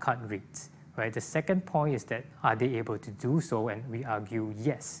cut rates, right? The second point is that are they able to do so? And we argue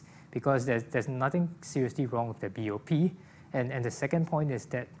yes, because there's nothing seriously wrong with the BOP. And the second point is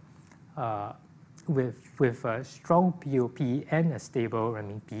that with a strong BOP and a stable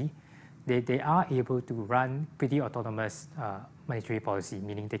renminbi, they are able to run pretty autonomous monetary policy,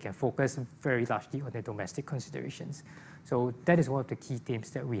 meaning they can focus very largely on their domestic considerations. So that is one of the key themes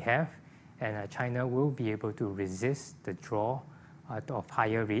that we have, and China will be able to resist the draw of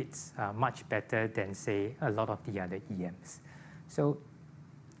higher rates much better than, say, a lot of the other EMs. So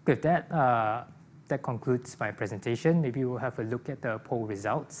with that, that concludes my presentation. Maybe we'll have a look at the poll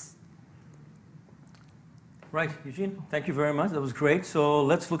results. Right, Eugene, thank you very much. That was great. So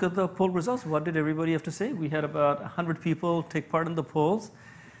let's look at the poll results. What did everybody have to say? We had about 100 people take part in the polls,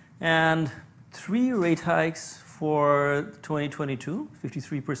 and 3 rate hikes for 2022,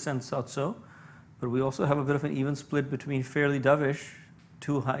 53% thought so. But we also have a bit of an even split between fairly dovish,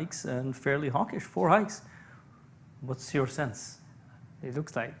 2 hikes, and fairly hawkish, 4 hikes. What's your sense? It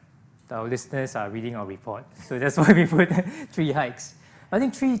looks like our listeners are reading our report, so that's why we put 3 hikes. I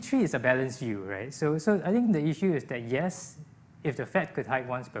think three is a balanced view, right? So I think the issue is that yes, if the Fed could hike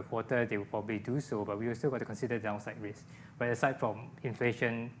once per quarter, they will probably do so, but we will still got to consider downside risk. But aside from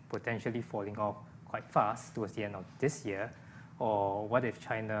inflation potentially falling off quite fast towards the end of this year, or what if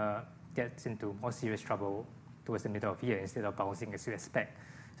China gets into more serious trouble towards the middle of the year instead of bouncing as you expect?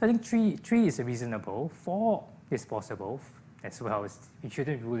 So I think three is reasonable. 4 is possible as well. You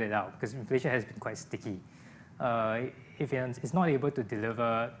shouldn't rule it out because inflation has been quite sticky. If it's not able to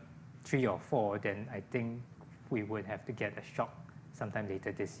deliver 3 or 4, then I think we would have to get a shock sometime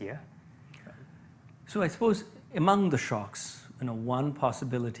later this year. So I suppose among the shocks, one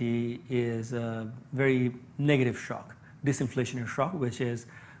possibility is a very negative shock, disinflationary shock, which is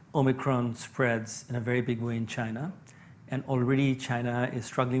Omicron spreads in a very big way in China. And already China is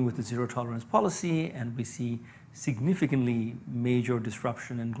struggling with the zero tolerance policy, and we see significantly major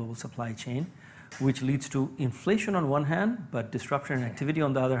disruption in global supply chain, which leads to inflation on one hand, but disruption in activity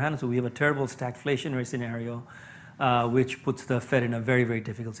on the other hand. So we have a terrible stagflationary scenario, which puts the Fed in a very, very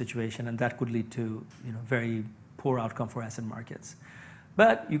difficult situation, and that could lead to very poor outcome for asset markets.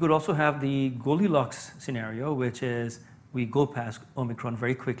 But you could also have the Goldilocks scenario, which is we go past Omicron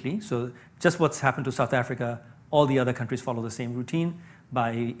very quickly. So just what's happened to South Africa, all the other countries follow the same routine.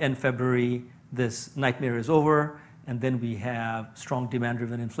 By end February, this nightmare is over, and then we have strong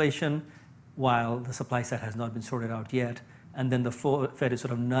demand-driven inflation, while the supply side has not been sorted out yet. And then the Fed is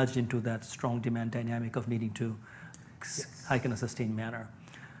sort of nudged into that strong demand dynamic of needing to hike in a sustained manner.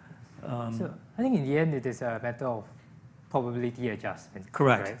 So I think in the end, it is a matter of probability adjustment.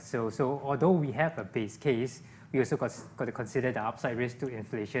 Correct. Right? So although we have a base case, we also got to consider the upside risk to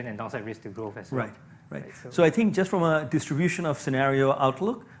inflation and downside risk to growth as well. Right. So I think just from a distribution of scenario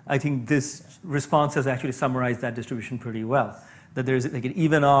outlook, I think this response has actually summarized that distribution pretty well. That there's like an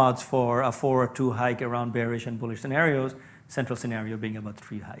even odds for a 4 or 2 hike around bearish and bullish scenarios, central scenario being about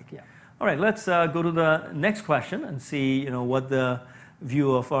 3 hike. Yeah. All right, let's go to the next question and see what the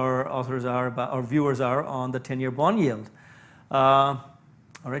view of our authors are, about our viewers are on the 10-year bond yield.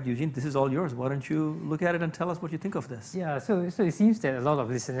 All right, Eugene, this is all yours. Why don't you look at it and tell us what you think of this? Yeah, so it seems that a lot of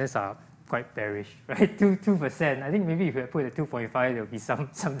listeners are quite bearish, right? 2%. I think maybe if we put a 2.5, there'll be some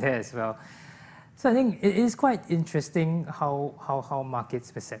there as well. So I think it is quite interesting how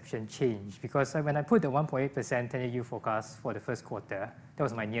markets' perception changed, because when I put the 1.8% 10-year yield forecast for the first quarter, that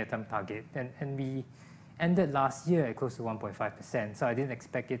was my near-term target, and we ended last year at close to 1.5%, so I didn't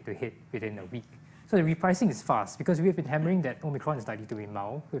expect it to hit within a week. So the repricing is fast, because we've been hammering that Omicron is likely to be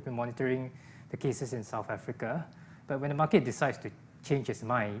mild. We've been monitoring the cases in South Africa, but when the market decides to change its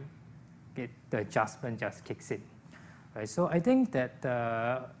mind, the adjustment just kicks in. Right, so I think that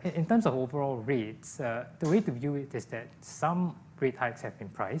in terms of overall rates, the way to view it is that some rate hikes have been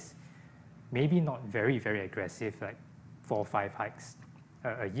priced, maybe not very, very aggressive, like 4 or 5 hikes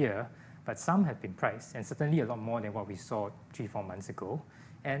a year, but some have been priced, and certainly a lot more than what we saw 3 or 4 months ago.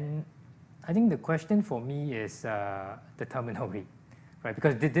 And I think the question for me is the terminal rate, right?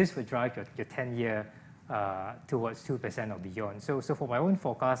 Because this would drive your 10-year towards 2% or beyond. So for my own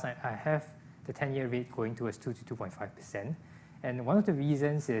forecast, I have the 10-year rate going towards 2 to 2.5%. And one of the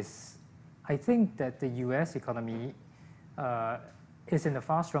reasons is I think that the US economy is in a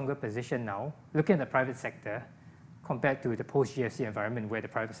far stronger position now, looking at the private sector, compared to the post-GFC environment where the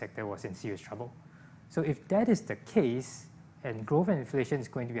private sector was in serious trouble. So if that is the case, and growth and inflation is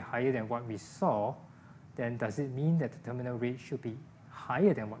going to be higher than what we saw, then does it mean that the terminal rate should be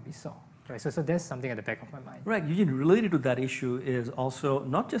higher than what we saw? Right, so that's something at the back of my mind. Right, Eugene, related to that issue is also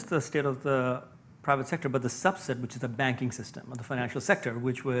not just the state of the private sector, but the subset, which is the banking system, or the financial sector,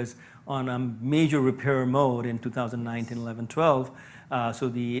 which was on a major repair mode in 2009, 10, 11, 12. So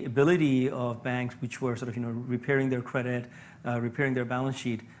the ability of banks, which were sort of repairing their credit, repairing their balance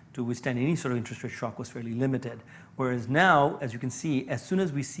sheet, to withstand any sort of interest rate shock was fairly limited. Whereas now, as you can see, as soon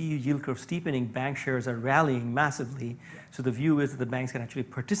as we see yield curve steepening, bank shares are rallying massively. So the view is that the banks can actually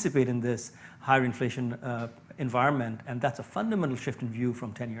participate in this higher inflation environment, and that's a fundamental shift in view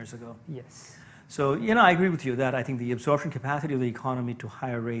from 10 years ago. Yes. So, I agree with you that I think the absorption capacity of the economy to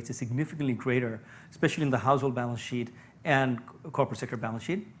higher rates is significantly greater, especially in the household balance sheet and corporate sector balance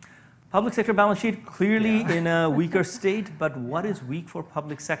sheet. Public sector balance sheet clearly in a weaker state, but what is weak for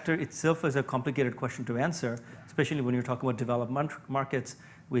public sector itself is a complicated question to answer, especially when you're talking about developed markets,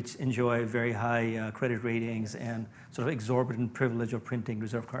 which enjoy very high credit ratings and sort of exorbitant privilege of printing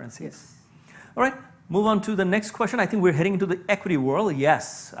reserve currencies. Yes. All right, move on to the next question. I think we're heading into the equity world.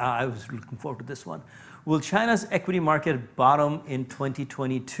 Yes, I was looking forward to this one. Will China's equity market bottom in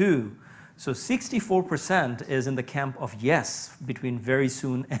 2022? So 64% is in the camp of yes, between very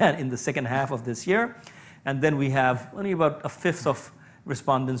soon and in the second half of this year. And then we have only about a fifth of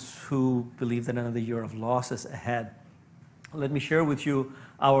respondents who believe that another year of losses ahead. Let me share with you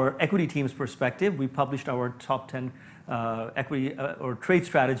our equity team's perspective. We published our top 10 equity or trade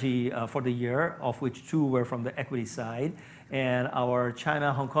strategy for the year, of which 2 were from the equity side. And our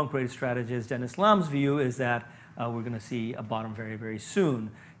China Hong Kong credit strategist, Dennis Lam's view is that we're going to see a bottom very, very soon.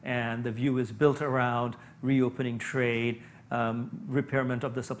 And the view is built around reopening trade, repairment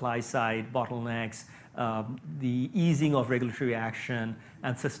of the supply side, bottlenecks, the easing of regulatory action,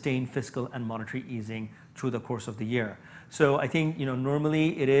 and sustained fiscal and monetary easing through the course of the year. So I think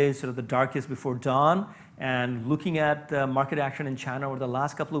normally it is sort of the darkest before dawn, and looking at the market action in China over the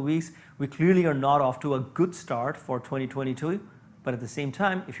last couple of weeks, we clearly are not off to a good start for 2022. But at the same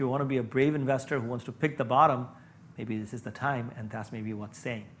time, if you want to be a brave investor who wants to pick the bottom, maybe this is the time, and that's maybe what's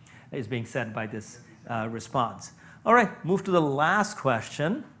is being said by this response. All right, move to the last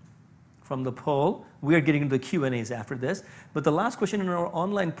question from the poll. We are getting into the Q&As after this. But the last question in our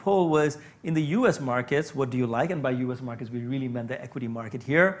online poll was, in the US markets, what do you like? And by US markets, we really meant the equity market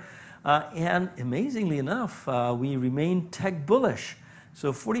here. And amazingly enough, we remain tech bullish.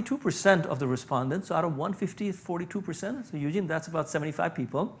 So 42% of the respondents, so out of 150 is 42%. So Eugene, that's about 75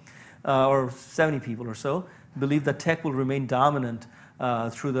 people, or 70 people or so, believe that tech will remain dominant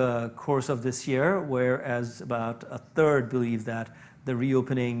through the course of this year, whereas about a third believe that the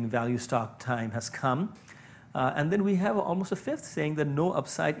reopening value stock time has come. And then we have almost a fifth saying that no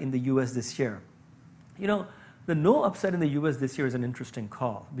upside in the US this year. The no upside in the US this year is an interesting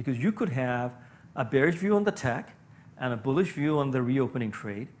call, because you could have a bearish view on the tech and a bullish view on the reopening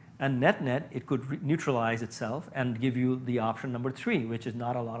trade, and net-net, it could neutralize itself and give you the option number 3, which is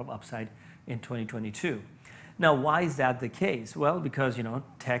not a lot of upside in 2022. Now, why is that the case? Well, because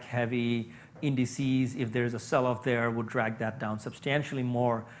tech-heavy indices, if there's a sell-off there, would drag that down substantially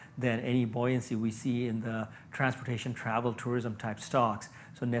more than any buoyancy we see in the transportation, travel, tourism type stocks.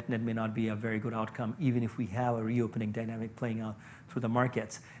 So net-net may not be a very good outcome, even if we have a reopening dynamic playing out through the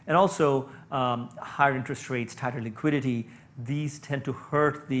markets. And also, higher interest rates, tighter liquidity, these tend to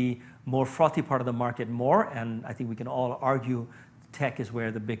hurt the more frothy part of the market more. And I think we can all argue tech is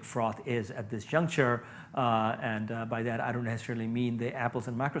where the big froth is at this juncture. And by that, I don't necessarily mean the Apples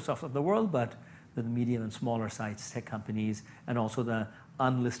and Microsofts of the world, but the medium and smaller sized tech companies, and also the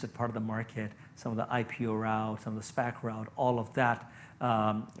unlisted part of the market, some of the IPO route, some of the SPAC route, all of that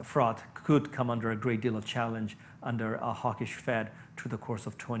froth could come under a great deal of challenge under a hawkish Fed through the course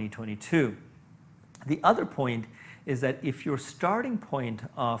of 2022. The other point is that if your starting point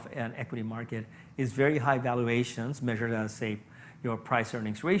of an equity market is very high valuations, measured as, say, your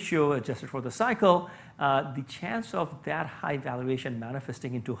price-earnings ratio adjusted for the cycle, the chance of that high valuation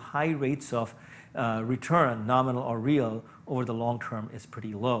manifesting into high rates of return, nominal or real, over the long term is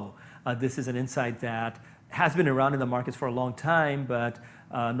pretty low. This is an insight that has been around in the markets for a long time, but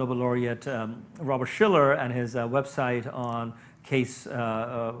Nobel laureate Robert Shiller and his website on CAPE,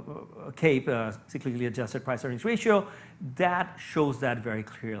 cyclically adjusted price-earnings ratio, that shows that very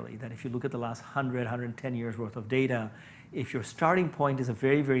clearly, that if you look at the last 100, 110 years worth of data, if your starting point is a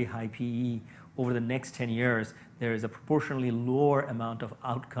very, very high PE, over the next 10 years, there is a proportionally lower amount of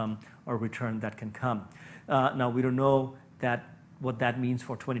outcome or return that can come. Now, we don't know what that means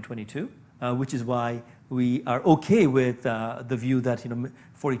for 2022, which is why we are okay with the view that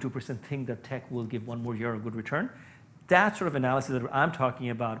 42% think that tech will give one more year of good return. That sort of analysis that I'm talking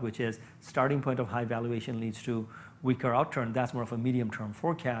about, which is starting point of high valuation leads to weaker outturn, that's more of a medium-term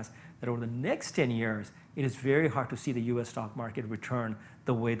forecast, that over the next 10 years, it is very hard to see the US stock market return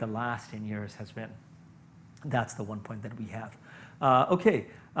the way the last 10 years has been. That's the one point that we have.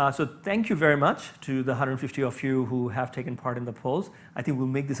 So thank you very much to the 150 of you who have taken part in the polls. I think we'll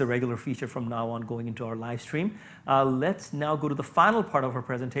make this a regular feature from now on going into our live stream. Let's now go to the final part of our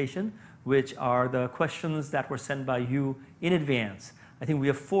presentation, which are the questions that were sent by you in advance. I think we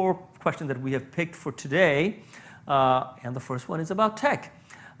have 4 questions that we have picked for today. And the first one is about tech.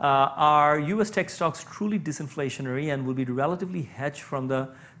 Are US tech stocks truly disinflationary and will be relatively hedged from the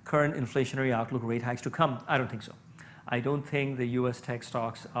current inflationary outlook, rate hikes to come? I don't think so. I don't think the US tech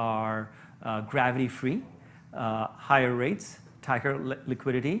stocks are gravity-free. Higher rates, tighter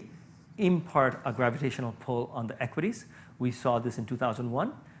liquidity, impart a gravitational pull on the equities. We saw this in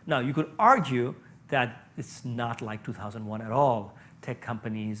 2001. Now, you could argue that it's not like 2001 at all. Tech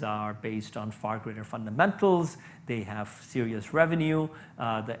companies are based on far greater fundamentals. They have serious revenue.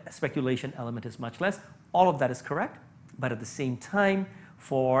 The speculation element is much less. All of that is correct. But at the same time,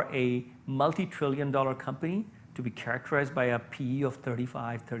 for a multi-trillion-dollar company to be characterized by a PE of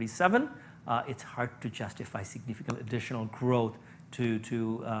 35, 37, it's hard to justify significant additional growth to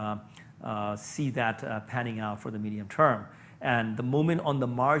see that panning out for the medium term. And the moment on the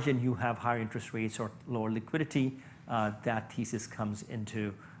margin you have higher interest rates or lower liquidity, that thesis comes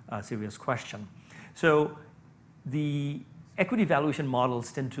into serious question. So the equity valuation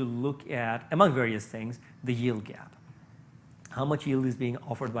models tend to look at, among various things, the yield gap. How much yield is being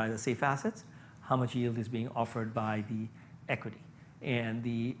offered by the safe assets? How much yield is being offered by the equity? And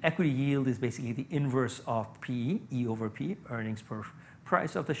the equity yield is basically the inverse of PE, E over P, earnings per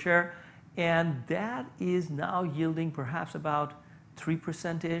price of the share. And that is now yielding perhaps about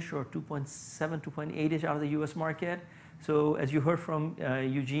 3%-ish or 2.7, 2.8-ish out of the US market. So as you heard from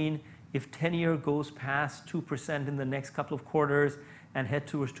Eugene, if 10-year goes past 2% in the next couple of quarters and head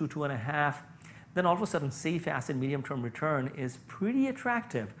towards 2, 2.5, then all of a sudden safe asset medium-term return is pretty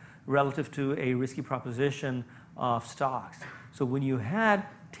attractive relative to a risky proposition of stocks. So when you had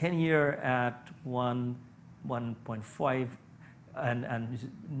 10-year at 1.5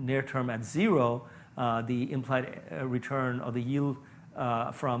 and near term at 0, the implied return or the yield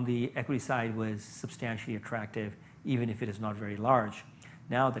from the equity side was substantially attractive, even if it is not very large.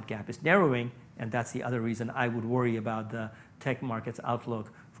 Now that gap is narrowing, and that's the other reason I would worry about the tech market's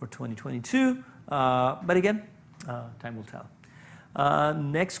outlook for 2022. But again, time will tell.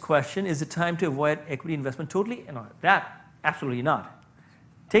 Next question, is it time to avoid equity investment totally? No, that absolutely not.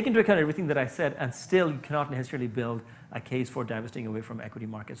 Take into account everything that I said, and still you cannot necessarily build a case for divesting away from equity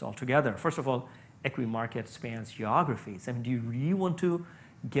markets altogether. First of all, equity market spans geographies. I mean, do you really want to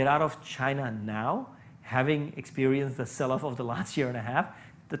get out of China now, having experienced the sell-off of the last year and a half?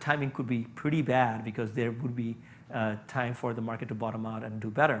 The timing could be pretty bad because there would be time for the market to bottom out and do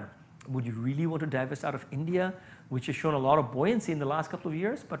better. Would you really want to divest out of India, which has shown a lot of buoyancy in the last couple of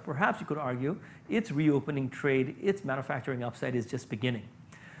years? But perhaps you could argue its reopening trade, its manufacturing upside is just beginning.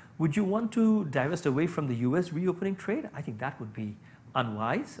 Would you want to divest away from the US reopening trade? I think that would be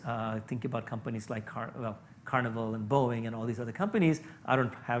unwise. Think about companies like Carnival and Boeing and all these other companies. I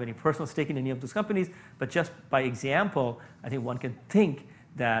don't have any personal stake in any of those companies, but just by example, I think one can think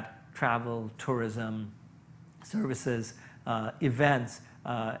that travel, tourism, services, events,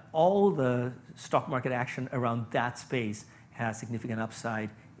 all the stock market action around that space has significant upside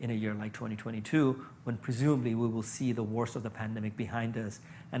in a year like 2022, when presumably we will see the worst of the pandemic behind us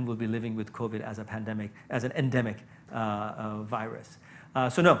and we'll be living with COVID as a pandemic, as an endemic virus.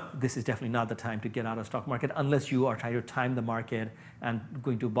 So no, this is definitely not the time to get out of stock market unless you are trying to time the market and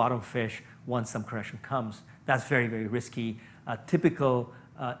going to bottom fish once some correction comes. That's very, very risky. Typical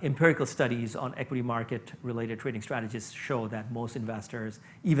empirical studies on equity market related trading strategies show that most investors,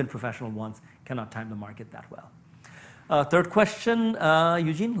 even professional ones, cannot time the market that well. Third question,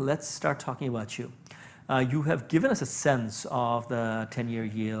 Eugene, let's start talking about you. You have given us a sense of the 10-year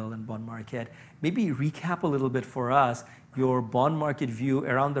yield and bond market. Maybe recap a little bit for us your bond market view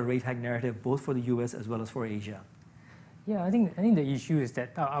around the rate hike narrative, both for the US as well as for Asia. Yeah, I think the issue is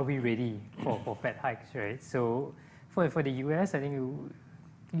that are we ready for Fed hikes, right? So for the US, I think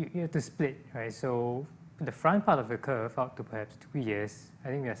you have to split, right? So the front part of the curve out to perhaps 2 years, I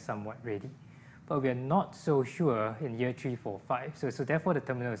think we are somewhat ready. But we are not so sure in year 3, 4, 5. So therefore the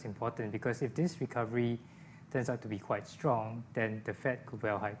terminal is important, because if this recovery turns out to be quite strong, then the Fed could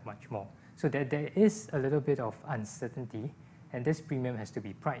well hike much more. So there is a little bit of uncertainty, and this premium has to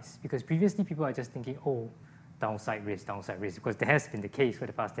be priced, because previously people are just thinking, oh, downside risk, because that has been the case for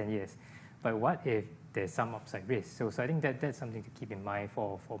the past 10 years. But what if there's some upside risk? So I think that's something to keep in mind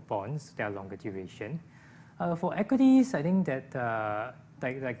for bonds that are longer duration. For equities, I think that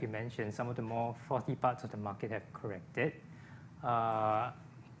like you mentioned, some of the more frothy parts of the market have corrected.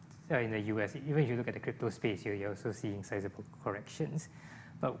 In the US, even if you look at the crypto space, you're also seeing sizable corrections.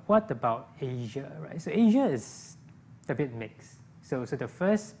 But what about Asia, right? So Asia is a bit mixed. So the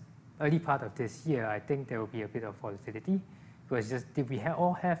first early part of this year, I think there will be a bit of volatility, because we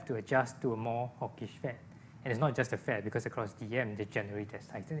all have to adjust to a more hawkish Fed. And it's not just the Fed, because across DM, they generate there's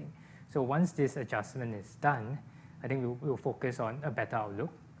tightening. So once this adjustment is done, I think we'll focus on a better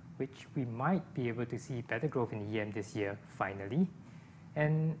outlook, which we might be able to see better growth in EM this year, finally.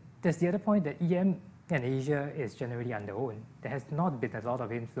 And there's the other point that EM and Asia is generally underowned. There has not been a lot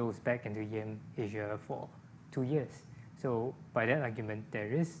of inflows back into EM Asia for 2 years. So by that argument, there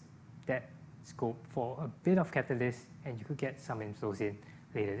is that scope for a bit of catalyst, and you could get some inflows in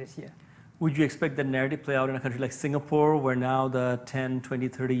later this year. Would you expect the narrative play out in a country like Singapore, where now the 10, 20,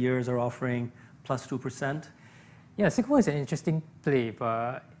 30 years are offering plus 2%? Yeah, Singapore is an interesting play,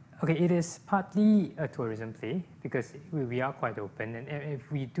 but okay, it is partly a tourism play, because we are quite open, and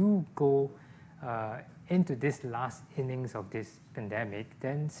if we do go into this last innings of this pandemic,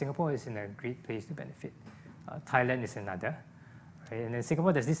 then Singapore is in a great place to benefit. Thailand is another, right? And then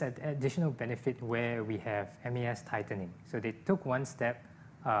Singapore, there's this additional benefit where we have MAS tightening. So they took one step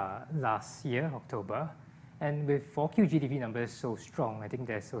last year, October, and with 4Q GDP numbers so strong, I think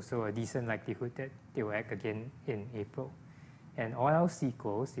there's also a decent likelihood that they will act again in April. And all else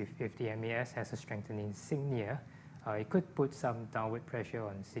equals, if the MAS has a strengthening Sing near, it could put some downward pressure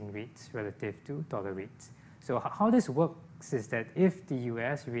on Sing rates relative to dollar rates. So how this works risks is that if the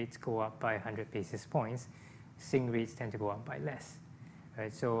US rates go up by 100 basis points, Sing rates tend to go up by less.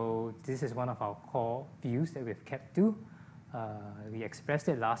 Right? So this is one of our core views that we've kept to. We expressed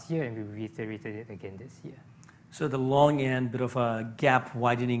it last year and we reiterated it again this year. So the long end, bit of a gap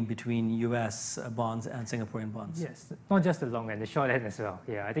widening between US bonds and Singaporean bonds. Yes, not just the long end, the short end as well.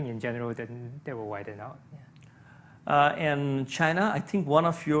 Yeah, I think in general that will widen out. Yeah. And China, I think one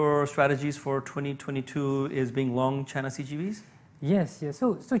of your strategies for 2022 is being long China CGVs? Yes, yes.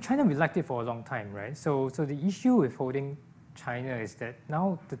 So China, we liked it for a long time, right? So the issue with holding China is that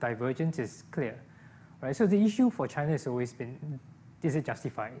now the divergence is clear, right? So the issue for China has always been, is it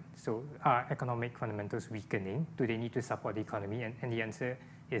justified? So are economic fundamentals weakening? Do they need to support the economy? And the answer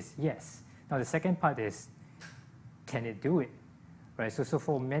is yes. Now the second part is, can it do it? Right? So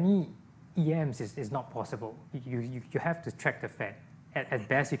for many EMs, it's not possible. You have to track the Fed. At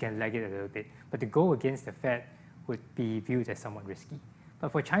best, you can lag it a little bit. But to go against the Fed would be viewed as somewhat risky.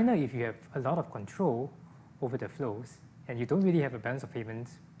 But for China, if you have a lot of control over the flows, and you don't really have a balance of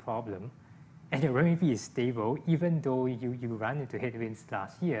payments problem, and your renminbi is stable, even though you ran into headwinds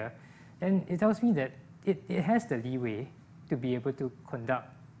last year, then it tells me that it has the leeway to be able to conduct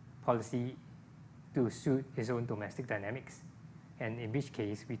policy to suit its own domestic dynamics. And in which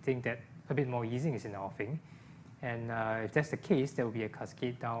case, we think that a bit more easing is in the offing. And if that's the case, there will be a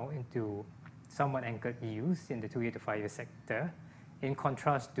cascade down into somewhat anchored yields in the 2-year to 5-year sector, in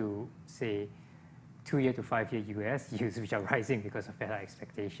contrast to, say, 2-year to 5-year US yields, which are rising because of better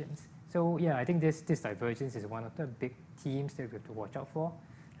expectations. So yeah, I think this divergence is one of the big themes that we have to watch out for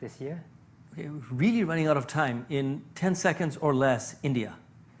this year. Okay, we're really running out of time. In 10 seconds or less, India.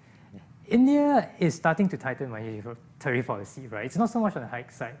 India is starting to tighten monetary policy, right? It's not so much on the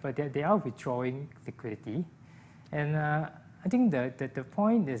hike side, but they are withdrawing liquidity. And I think the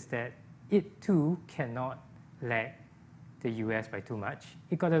point is that it too cannot lag the US by too much.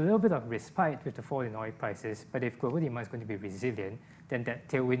 It got a little bit of respite with the fall in oil prices, but if global demand is going to be resilient, then that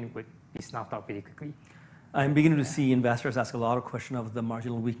tailwind would be snuffed out pretty quickly. I'm beginning to see investors ask a lot of questions of the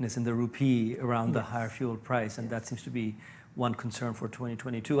marginal weakness in the rupee around the higher fuel price, and that seems to be one concern for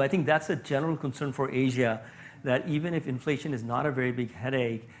 2022. I think that's a general concern for Asia, that even if inflation is not a very big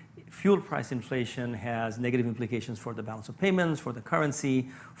headache, fuel price inflation has negative implications for the balance of payments, for the currency,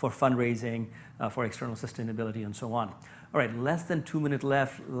 for fundraising, for external sustainability, and so on. All right, less than 2 minutes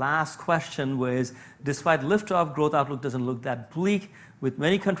left. Last question was, despite liftoff, growth outlook doesn't look that bleak. With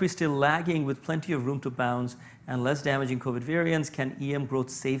many countries still lagging with plenty of room to bounce and less damaging COVID variants, can EM growth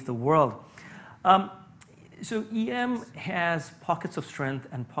save the world? So EM has pockets of strength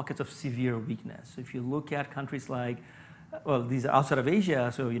and pockets of severe weakness. If you look at countries like, well, these are outside of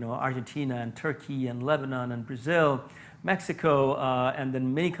Asia, so Argentina and Turkey and Lebanon and Brazil, Mexico, and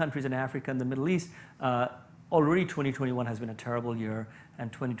then many countries in Africa and the Middle East, already 2021 has been a terrible year,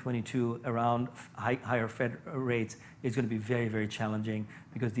 and 2022 around higher Fed rates is going to be very, very challenging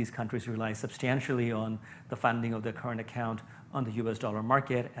because these countries rely substantially on the funding of their current account on the US dollar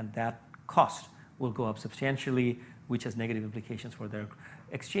market, and that cost will go up substantially, which has negative implications for their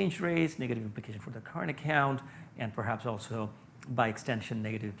exchange rates, negative implications for their current account, and perhaps also, by extension,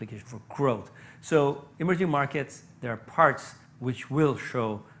 negative implications for growth. So emerging markets, there are parts which will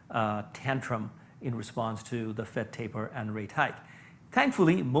show tantrum in response to the Fed taper and rate hike.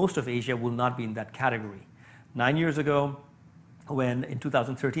 Thankfully, most of Asia will not be in that category. 9 years ago, when in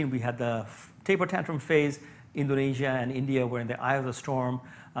 2013 we had the taper tantrum phase, Indonesia and India were in the eye of the storm.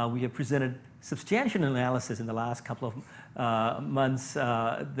 We have presented substantial analysis in the last couple of months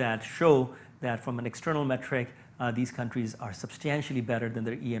that show that from an external metric, these countries are substantially better than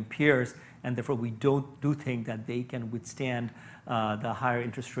their EM peers, and therefore we do think that they can withstand the higher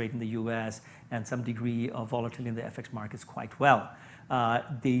interest rate in the US and some degree of volatility in the FX markets quite well.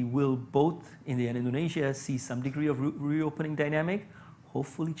 They will both, India and Indonesia, see some degree of reopening dynamic.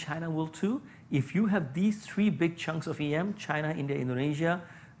 Hopefully China will too. If you have these three big chunks of EM, China, India, Indonesia,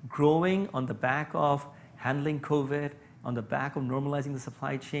 growing on the back of handling COVID, on the back of normalizing the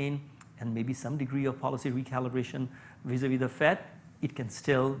supply chain, and maybe some degree of policy recalibration vis-a-vis the Fed, it can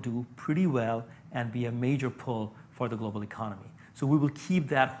still do pretty well and be a major pull for the global economy. So we will keep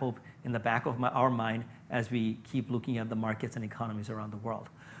that hope in the back of our mind as we keep looking at the markets and economies around the world.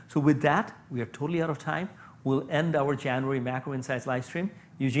 So with that, we are totally out of time. We'll end our January Macro Insights live stream.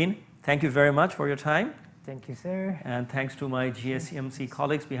 Eugene, thank you very much for your time. Thank you, sir. And thanks to my GSCMC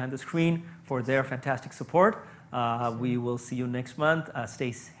colleagues behind the screen for their fantastic support. We will see you next month.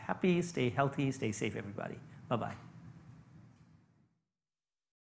 Stay happy, stay healthy, stay safe, everybody. Bye-bye.